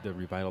the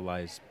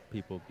Revitalize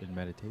people in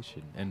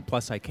meditation. And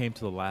plus I came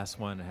to the last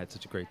one. I had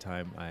such a great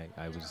time.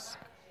 I was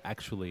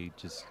actually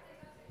just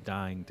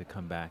dying to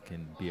come back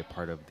and be a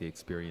part of the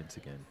experience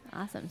again.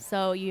 Awesome.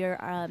 So you're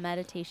a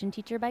meditation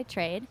teacher by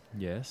trade.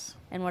 Yes.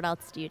 And what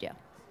else do you do?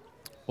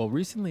 Well,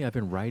 recently I've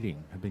been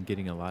writing. I've been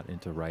getting a lot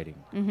into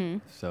writing. Mm-hmm.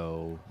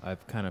 So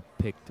I've kind of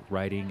picked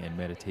writing and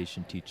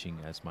meditation teaching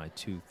as my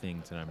two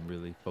things that I'm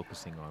really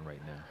focusing on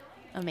right now.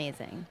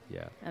 Amazing.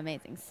 Yeah.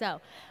 Amazing. So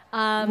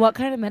What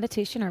kind of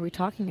meditation are we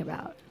talking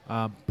about?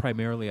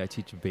 Primarily, I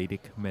teach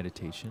Vedic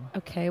meditation.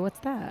 Okay, what's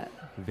that?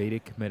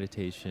 Vedic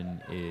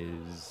meditation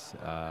is,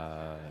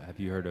 have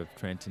you heard of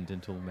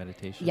transcendental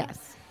meditation?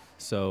 Yes.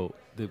 So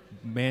the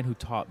man who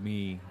taught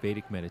me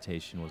Vedic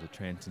meditation was a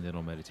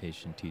transcendental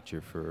meditation teacher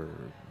for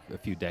a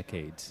few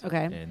decades.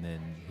 Okay. And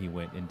then he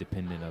went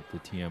independent of the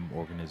TM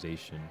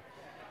organization.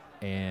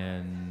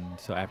 And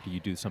so after you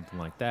do something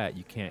like that,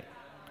 you can't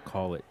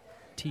call it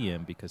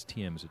TM because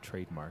TM is a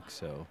trademark.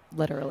 So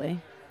Literally.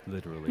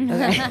 literally.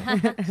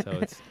 Okay. So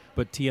it's,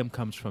 but TM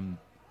comes from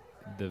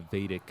the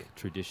Vedic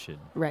tradition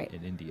Right.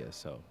 in India.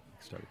 So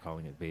I started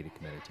calling it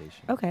Vedic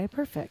meditation. Okay,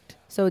 perfect.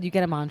 So you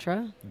get a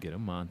mantra. You get a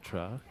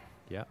mantra,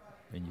 yeah,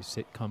 and you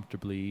sit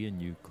comfortably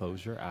and you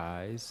close your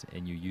eyes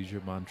and you use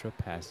your mantra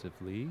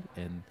passively.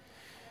 And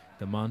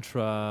the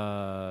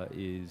mantra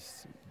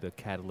is the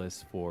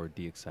catalyst for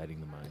de-exciting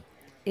the mind.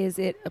 Is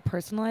it a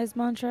personalized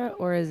mantra,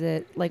 or is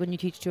it like when you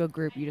teach to a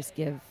group, you just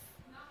give?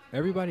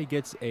 Everybody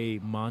gets a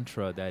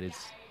mantra that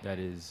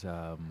is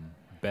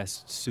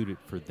best suited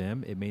for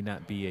them. It may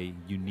not be a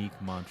unique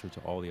mantra to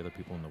all the other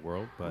people in the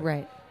world, but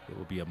Right. it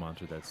will be a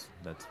mantra that's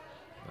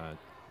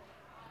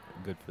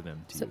good for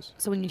them to use.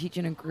 So when you teach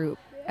in a group,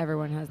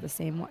 everyone has the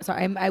same one. So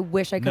I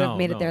wish I could have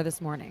made it there this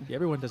morning. Yeah,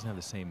 everyone doesn't have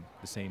the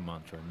same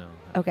mantra. No.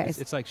 Okay.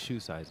 It's like shoe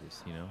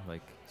sizes, you know.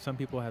 Like some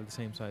people have the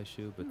same size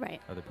shoe, but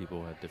Right. other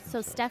people have different.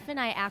 So size. Steph and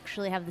I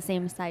actually have the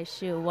same size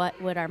shoe. What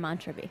would our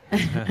mantra be?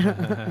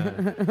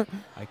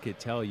 I could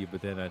tell you,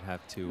 but then I'd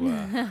have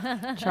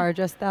to Charge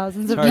us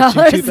thousands of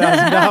charge you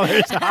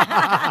dollars.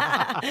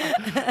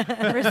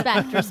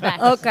 $2,000.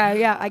 Respect. Okay,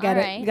 yeah, I get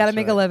All it. right. You got to That's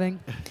make a right. living.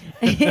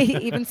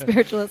 Even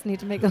spiritualists need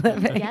to make a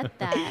living. Get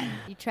that.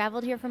 You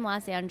traveled here from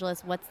Los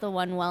Angeles. What's the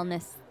one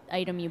wellness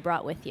item you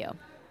brought with you?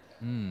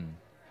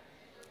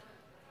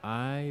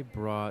 I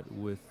brought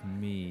with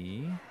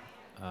me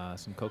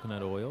some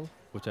coconut oil,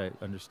 which I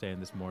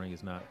understand this morning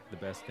is not the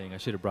best thing. I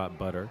should have brought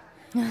butter.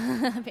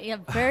 Yeah,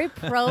 very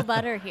pro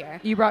butter here.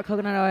 You brought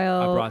coconut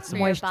oil I brought some-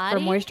 For your for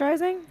body?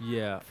 moisturizing?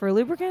 Yeah, For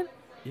lubricant?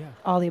 yeah.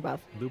 All the above.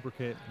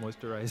 Lubricant,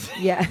 moisturizer.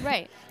 Yeah.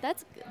 Right.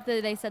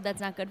 They said that's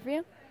not good for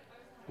you?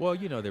 Well,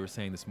 you know, they were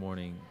saying this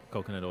morning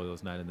coconut oil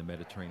is not in the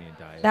Mediterranean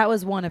diet. That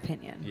was one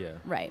opinion. Yeah.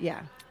 Right.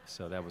 Yeah.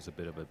 So that was a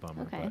bit of a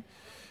bummer. Okay.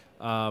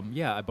 But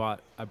yeah, I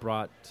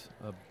brought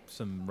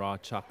some raw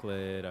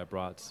chocolate. I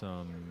brought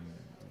some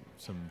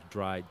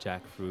dried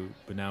jackfruit.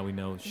 But now we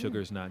know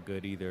sugar's not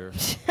good either.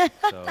 So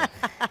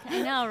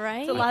I know,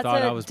 right? It's a I lot thought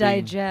to I was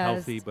being digest.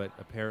 healthy, but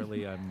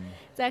apparently I'm.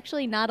 It's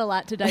actually not a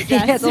lot to Yeah,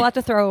 digest. it's a lot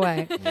to throw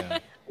away. Yeah.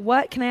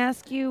 What can I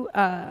ask you?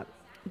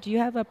 Do you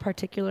have a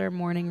particular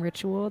morning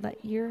ritual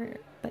that you're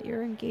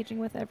engaging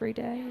with every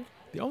day?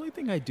 The only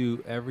thing I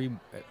do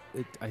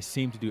I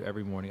seem to do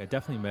every morning, I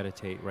definitely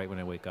meditate right when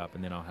I wake up,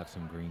 and then I'll have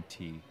some green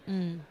tea.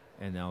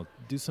 And I'll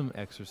do some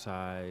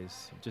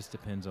exercise. It just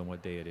depends on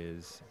what day it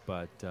is.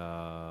 But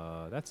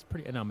that's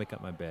pretty, and I'll make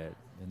up my bed.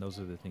 And those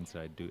are the things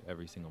that I do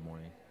every single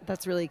morning.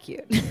 That's really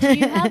cute. Do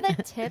you have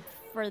a tip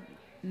for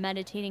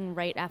meditating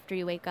right after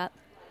you wake up?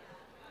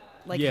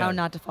 Like Yeah. how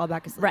not to fall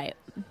back asleep. Right.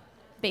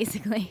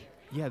 Basically.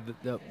 Yeah,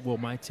 well,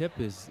 my tip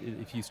is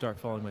if you start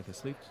falling back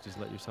asleep, just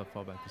let yourself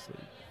fall back asleep.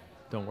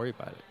 Don't worry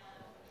about it.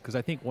 because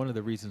I think one of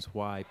the reasons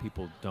why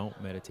people don't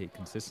meditate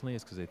consistently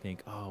is because they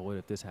think, oh, what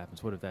if this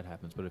happens? What if that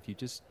happens? But if you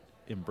just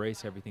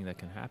embrace everything that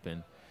can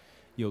happen,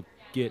 you'll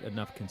get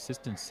enough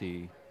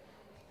consistency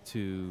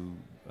to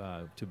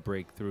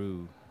break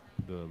through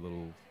the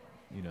little,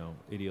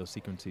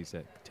 idiosyncrasies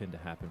that tend to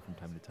happen from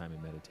time to time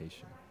in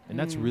meditation. And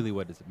that's really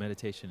what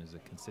meditation is, a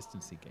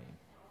consistency game.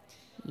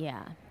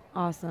 Yeah.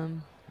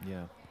 Awesome.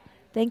 Yeah.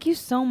 Thank you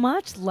so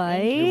much,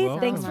 Light. You're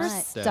welcome, Thanks for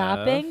Steph.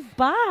 stopping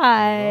by.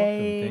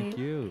 You're welcome. Thank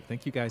you.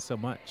 Thank you guys so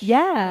much.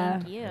 Yeah.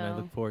 Thank you. And I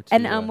look forward to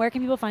And where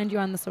can people find you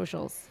on the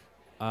socials?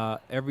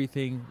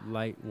 everything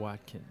Light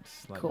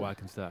Watkins. Cool.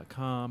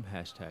 LightWatkins.com,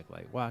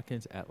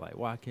 #LightWatkins,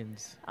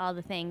 @LightWatkins. All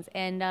the things.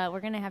 And we're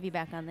going to have you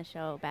back on the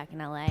show back in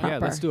LA. Yeah,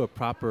 let's do a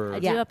proper.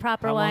 Do a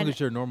proper How one. long is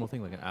your normal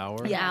thing? Like an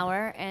hour? An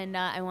hour. And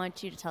I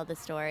want you to tell the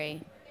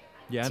story.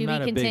 Yeah, to I'm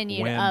not be a big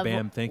continued wham of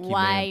bam thank you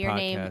why man your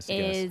name podcast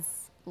is guest.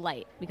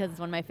 Light, because it's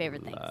one of my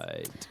favorite things.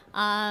 Light.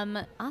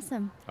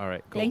 Awesome. All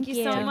right. Cool. Thank you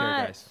so Take care,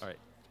 much. guys. All right.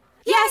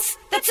 Yes,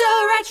 that's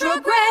a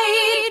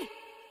retrograde.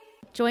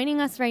 Joining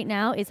us right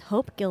now is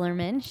Hope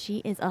Gillerman. She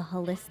is a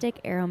holistic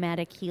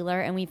aromatic healer,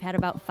 and we've had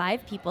about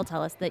 5 people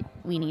tell us that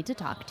we need to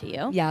talk to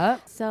you. Yeah.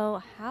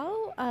 So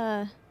how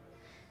a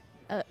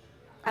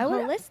I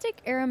would- holistic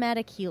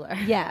aromatic healer?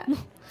 Yeah.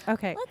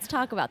 Okay. Let's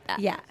talk about that.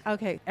 Yeah.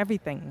 Okay,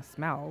 everything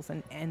smells,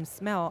 and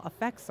smell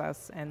affects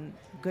us, and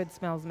good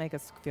smells make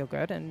us feel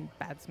good, and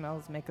bad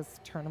smells make us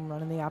turn and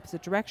run in the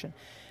opposite direction.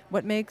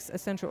 What makes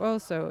essential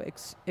oils so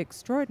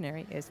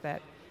extraordinary is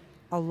that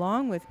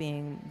along with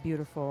being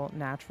beautiful,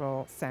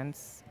 natural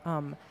scents,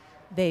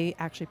 they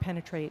actually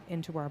penetrate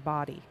into our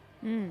body.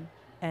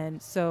 And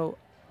so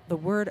the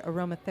word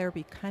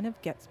aromatherapy kind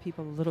of gets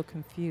people a little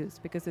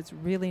confused because it's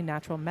really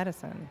natural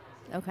medicine.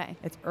 Okay.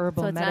 It's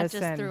herbal So it's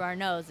medicine. not just through our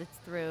nose, it's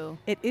through...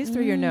 It is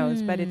through your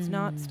nose, but it's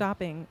not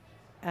stopping.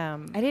 I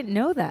didn't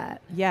know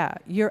that. Yeah,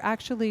 you're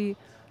actually,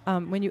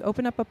 when you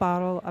open up a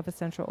bottle of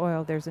essential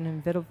oil, there's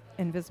an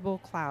invisible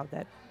cloud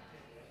that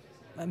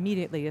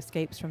immediately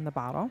escapes from the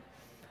bottle.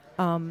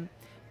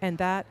 And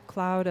that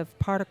cloud of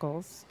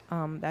particles,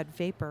 that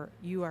vapor,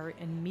 you are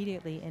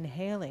immediately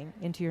inhaling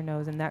into your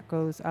nose, and that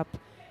goes up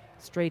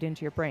straight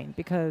into your brain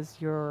because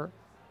your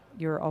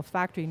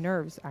olfactory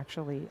nerves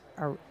actually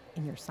are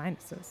in your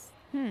sinuses.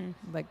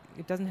 Like,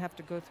 it doesn't have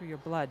to go through your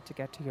blood to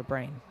get to your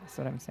brain. That's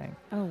what I'm saying.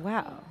 Oh,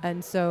 wow.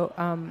 And so,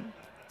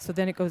 so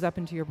then it goes up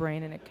into your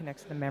brain, and it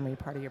connects to the memory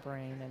part of your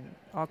brain, and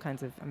all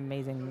kinds of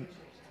amazing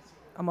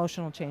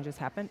emotional changes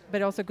happen.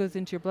 But it also goes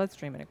into your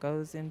bloodstream, and it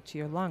goes into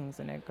your lungs,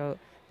 and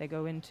they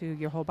go into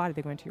your whole body.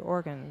 They go into your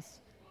organs.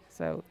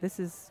 So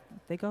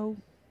they go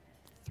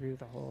through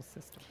the whole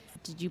system.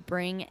 Did you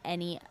bring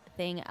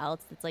anything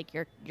else that's like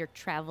your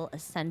travel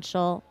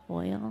essential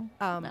oil?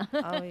 Oh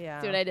yeah.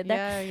 See what I did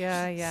there?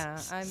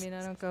 Yeah. I mean,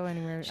 I don't go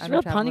anywhere. She's I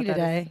real don't travel punny with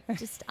that. today.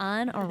 Just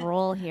on a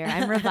roll here.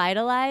 I'm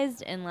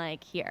revitalized and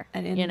like here.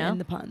 And in, you know? in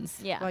the puns.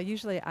 Yeah. Well,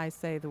 usually I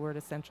say the word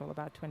essential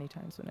about 20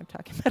 times when I'm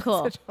talking about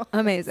Cool. essential.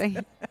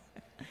 Amazing.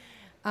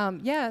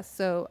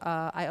 So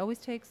I always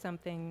take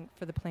something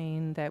for the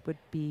plane that would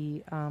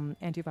be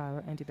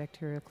antiviral,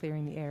 antibacterial,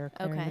 clearing the air,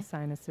 clearing Okay. the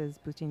sinuses,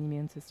 boosting the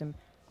immune system.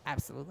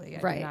 Absolutely.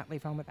 I Right. do not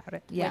leave home without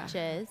it. Yeah. Which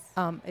is?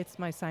 It's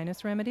my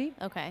sinus remedy.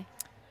 Okay.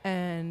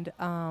 And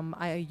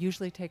I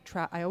usually take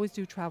I always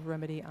do travel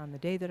remedy on the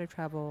day that I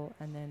travel,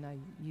 and then I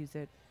use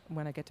it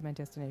when I get to my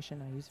destination.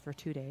 I use it for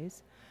 2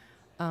 days.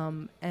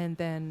 And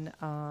then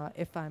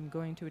if I'm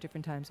going to a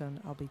different time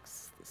zone, I'll be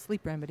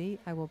sleep remedy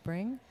I will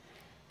bring.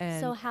 And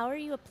So how are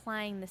you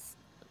applying this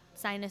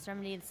sinus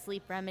remedy, the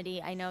sleep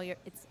remedy? I know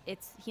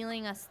it's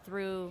healing us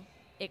through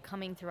it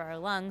coming through our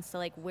lungs. So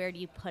like, where do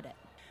you put it?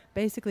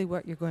 basically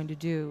what you're going to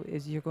do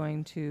is you're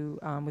going to,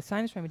 with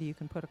sinus remedy, you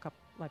can put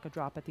a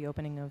drop at the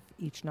opening of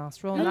each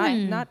nostril,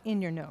 not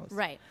in your nose.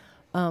 Right.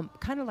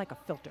 Kind of like a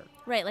filter.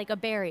 Right, like a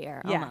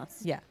barrier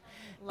almost. Yeah.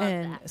 Love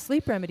And that.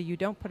 sleep remedy, you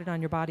don't put it on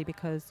your body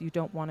because you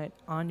don't want it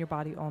on your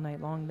body all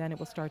night long. Then it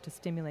will start to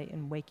stimulate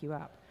and wake you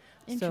up.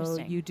 So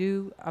Interesting. you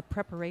do a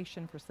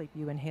preparation for sleep.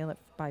 You inhale it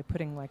by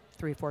putting like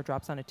 3 or 4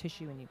 drops on a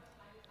tissue, and you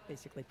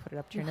basically put it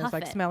up to You your nose huff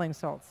like it. smelling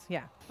salts.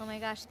 Yeah. Oh my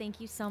gosh, thank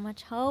you so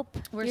much, Hope.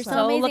 We're You're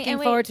so amazing. looking And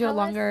wait, forward to a tell us-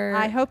 longer.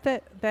 I hope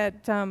that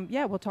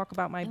we'll talk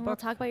about my And book. we'll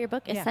talk about your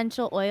book, Yeah.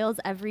 Essential Oils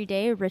Every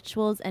Day,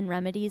 Rituals and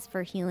Remedies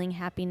for Healing,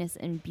 Happiness,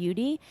 and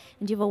Beauty.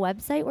 And do you have a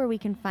website where we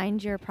can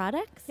find your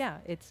products? Yeah,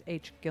 it's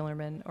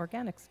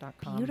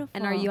hgillermanorganics.com. Beautiful.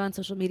 And are you on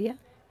social media?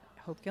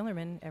 Hope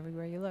Gillerman,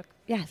 everywhere you look.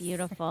 Yes.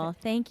 Beautiful.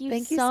 Thank you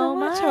Thank so you so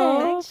much, much.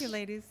 Hope. Thank you,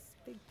 ladies.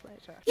 Big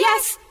pleasure.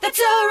 Yes, that's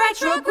a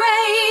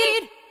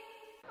retrograde.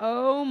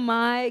 Oh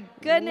my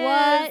goodness.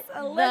 What the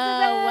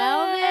Elizabeth,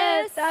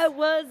 wellness. That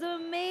was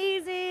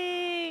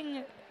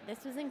amazing.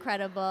 This was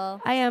incredible.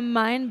 I am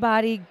mind,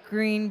 body,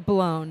 green,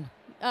 blown.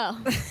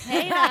 Oh,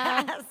 hey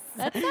now.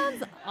 That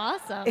sounds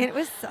awesome. It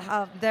was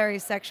very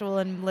sexual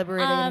and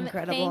liberating and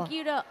incredible. Thank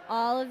you to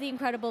all of the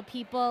incredible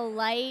people,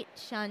 Light,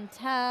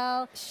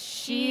 Chantel,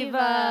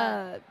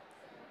 Shiva,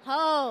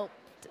 Hope,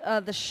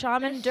 the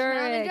Shaman Shaman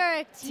Durek,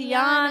 Durek,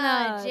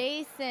 Tiana,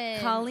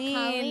 Jason,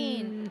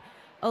 Colleen,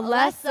 Alessa,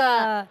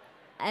 Alessa,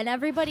 and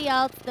everybody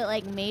else that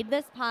like made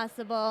this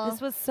possible.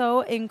 This was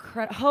so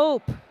incredible.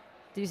 Hope.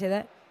 Did you say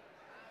that?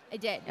 I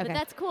did, but Okay.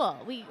 that's cool.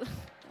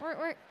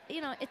 We're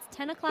it's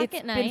 10 o'clock It's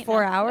at night. been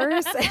 4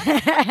 hours.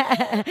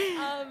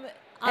 Awesome.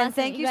 And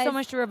thank you so guys-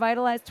 much to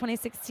Revitalize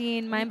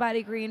 2016, Mind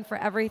Body Green for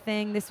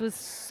everything. This was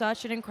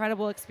such an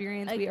incredible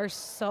experience. We are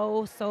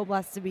so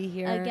blessed to be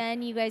here.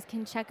 Again, you guys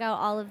can check out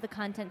all of the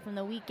content from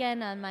the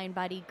weekend on Mind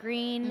Body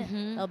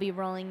Green. They'll be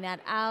rolling that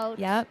out.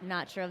 Yep.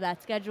 Not sure of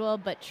that schedule,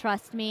 but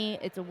trust me,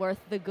 it's worth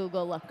the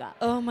Google lookup.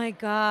 Oh my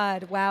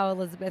God! Wow,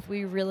 Elizabeth,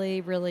 we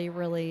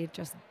really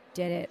just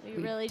did it. We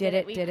really did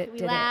it. We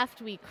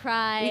laughed. We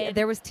cried.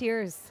 There was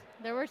tears.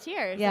 There were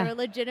tears. Yeah. There were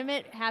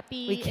legitimate,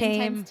 happy, We came.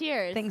 intense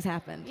tears. Things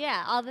happened.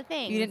 Yeah, all the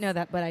things. You didn't know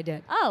that, but I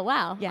did. Oh,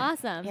 wow. Yeah.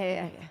 Awesome.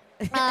 Yeah.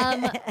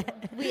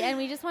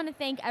 We just want to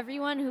thank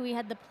everyone who we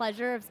had the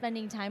pleasure of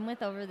spending time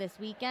with over this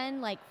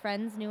weekend, like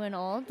friends new and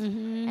old.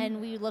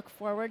 And we look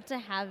forward to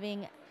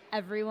having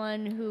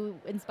everyone who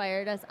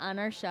inspired us on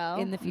our show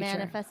In the future.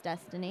 Manifest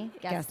Destiny.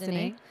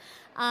 Destiny.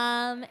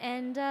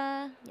 And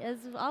as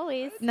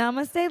always,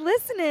 Namaste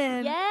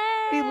listening.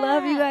 yeah, We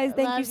love you guys.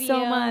 Thank Love you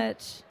so you.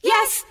 much.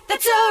 Yes,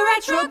 that's a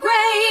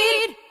retrograde.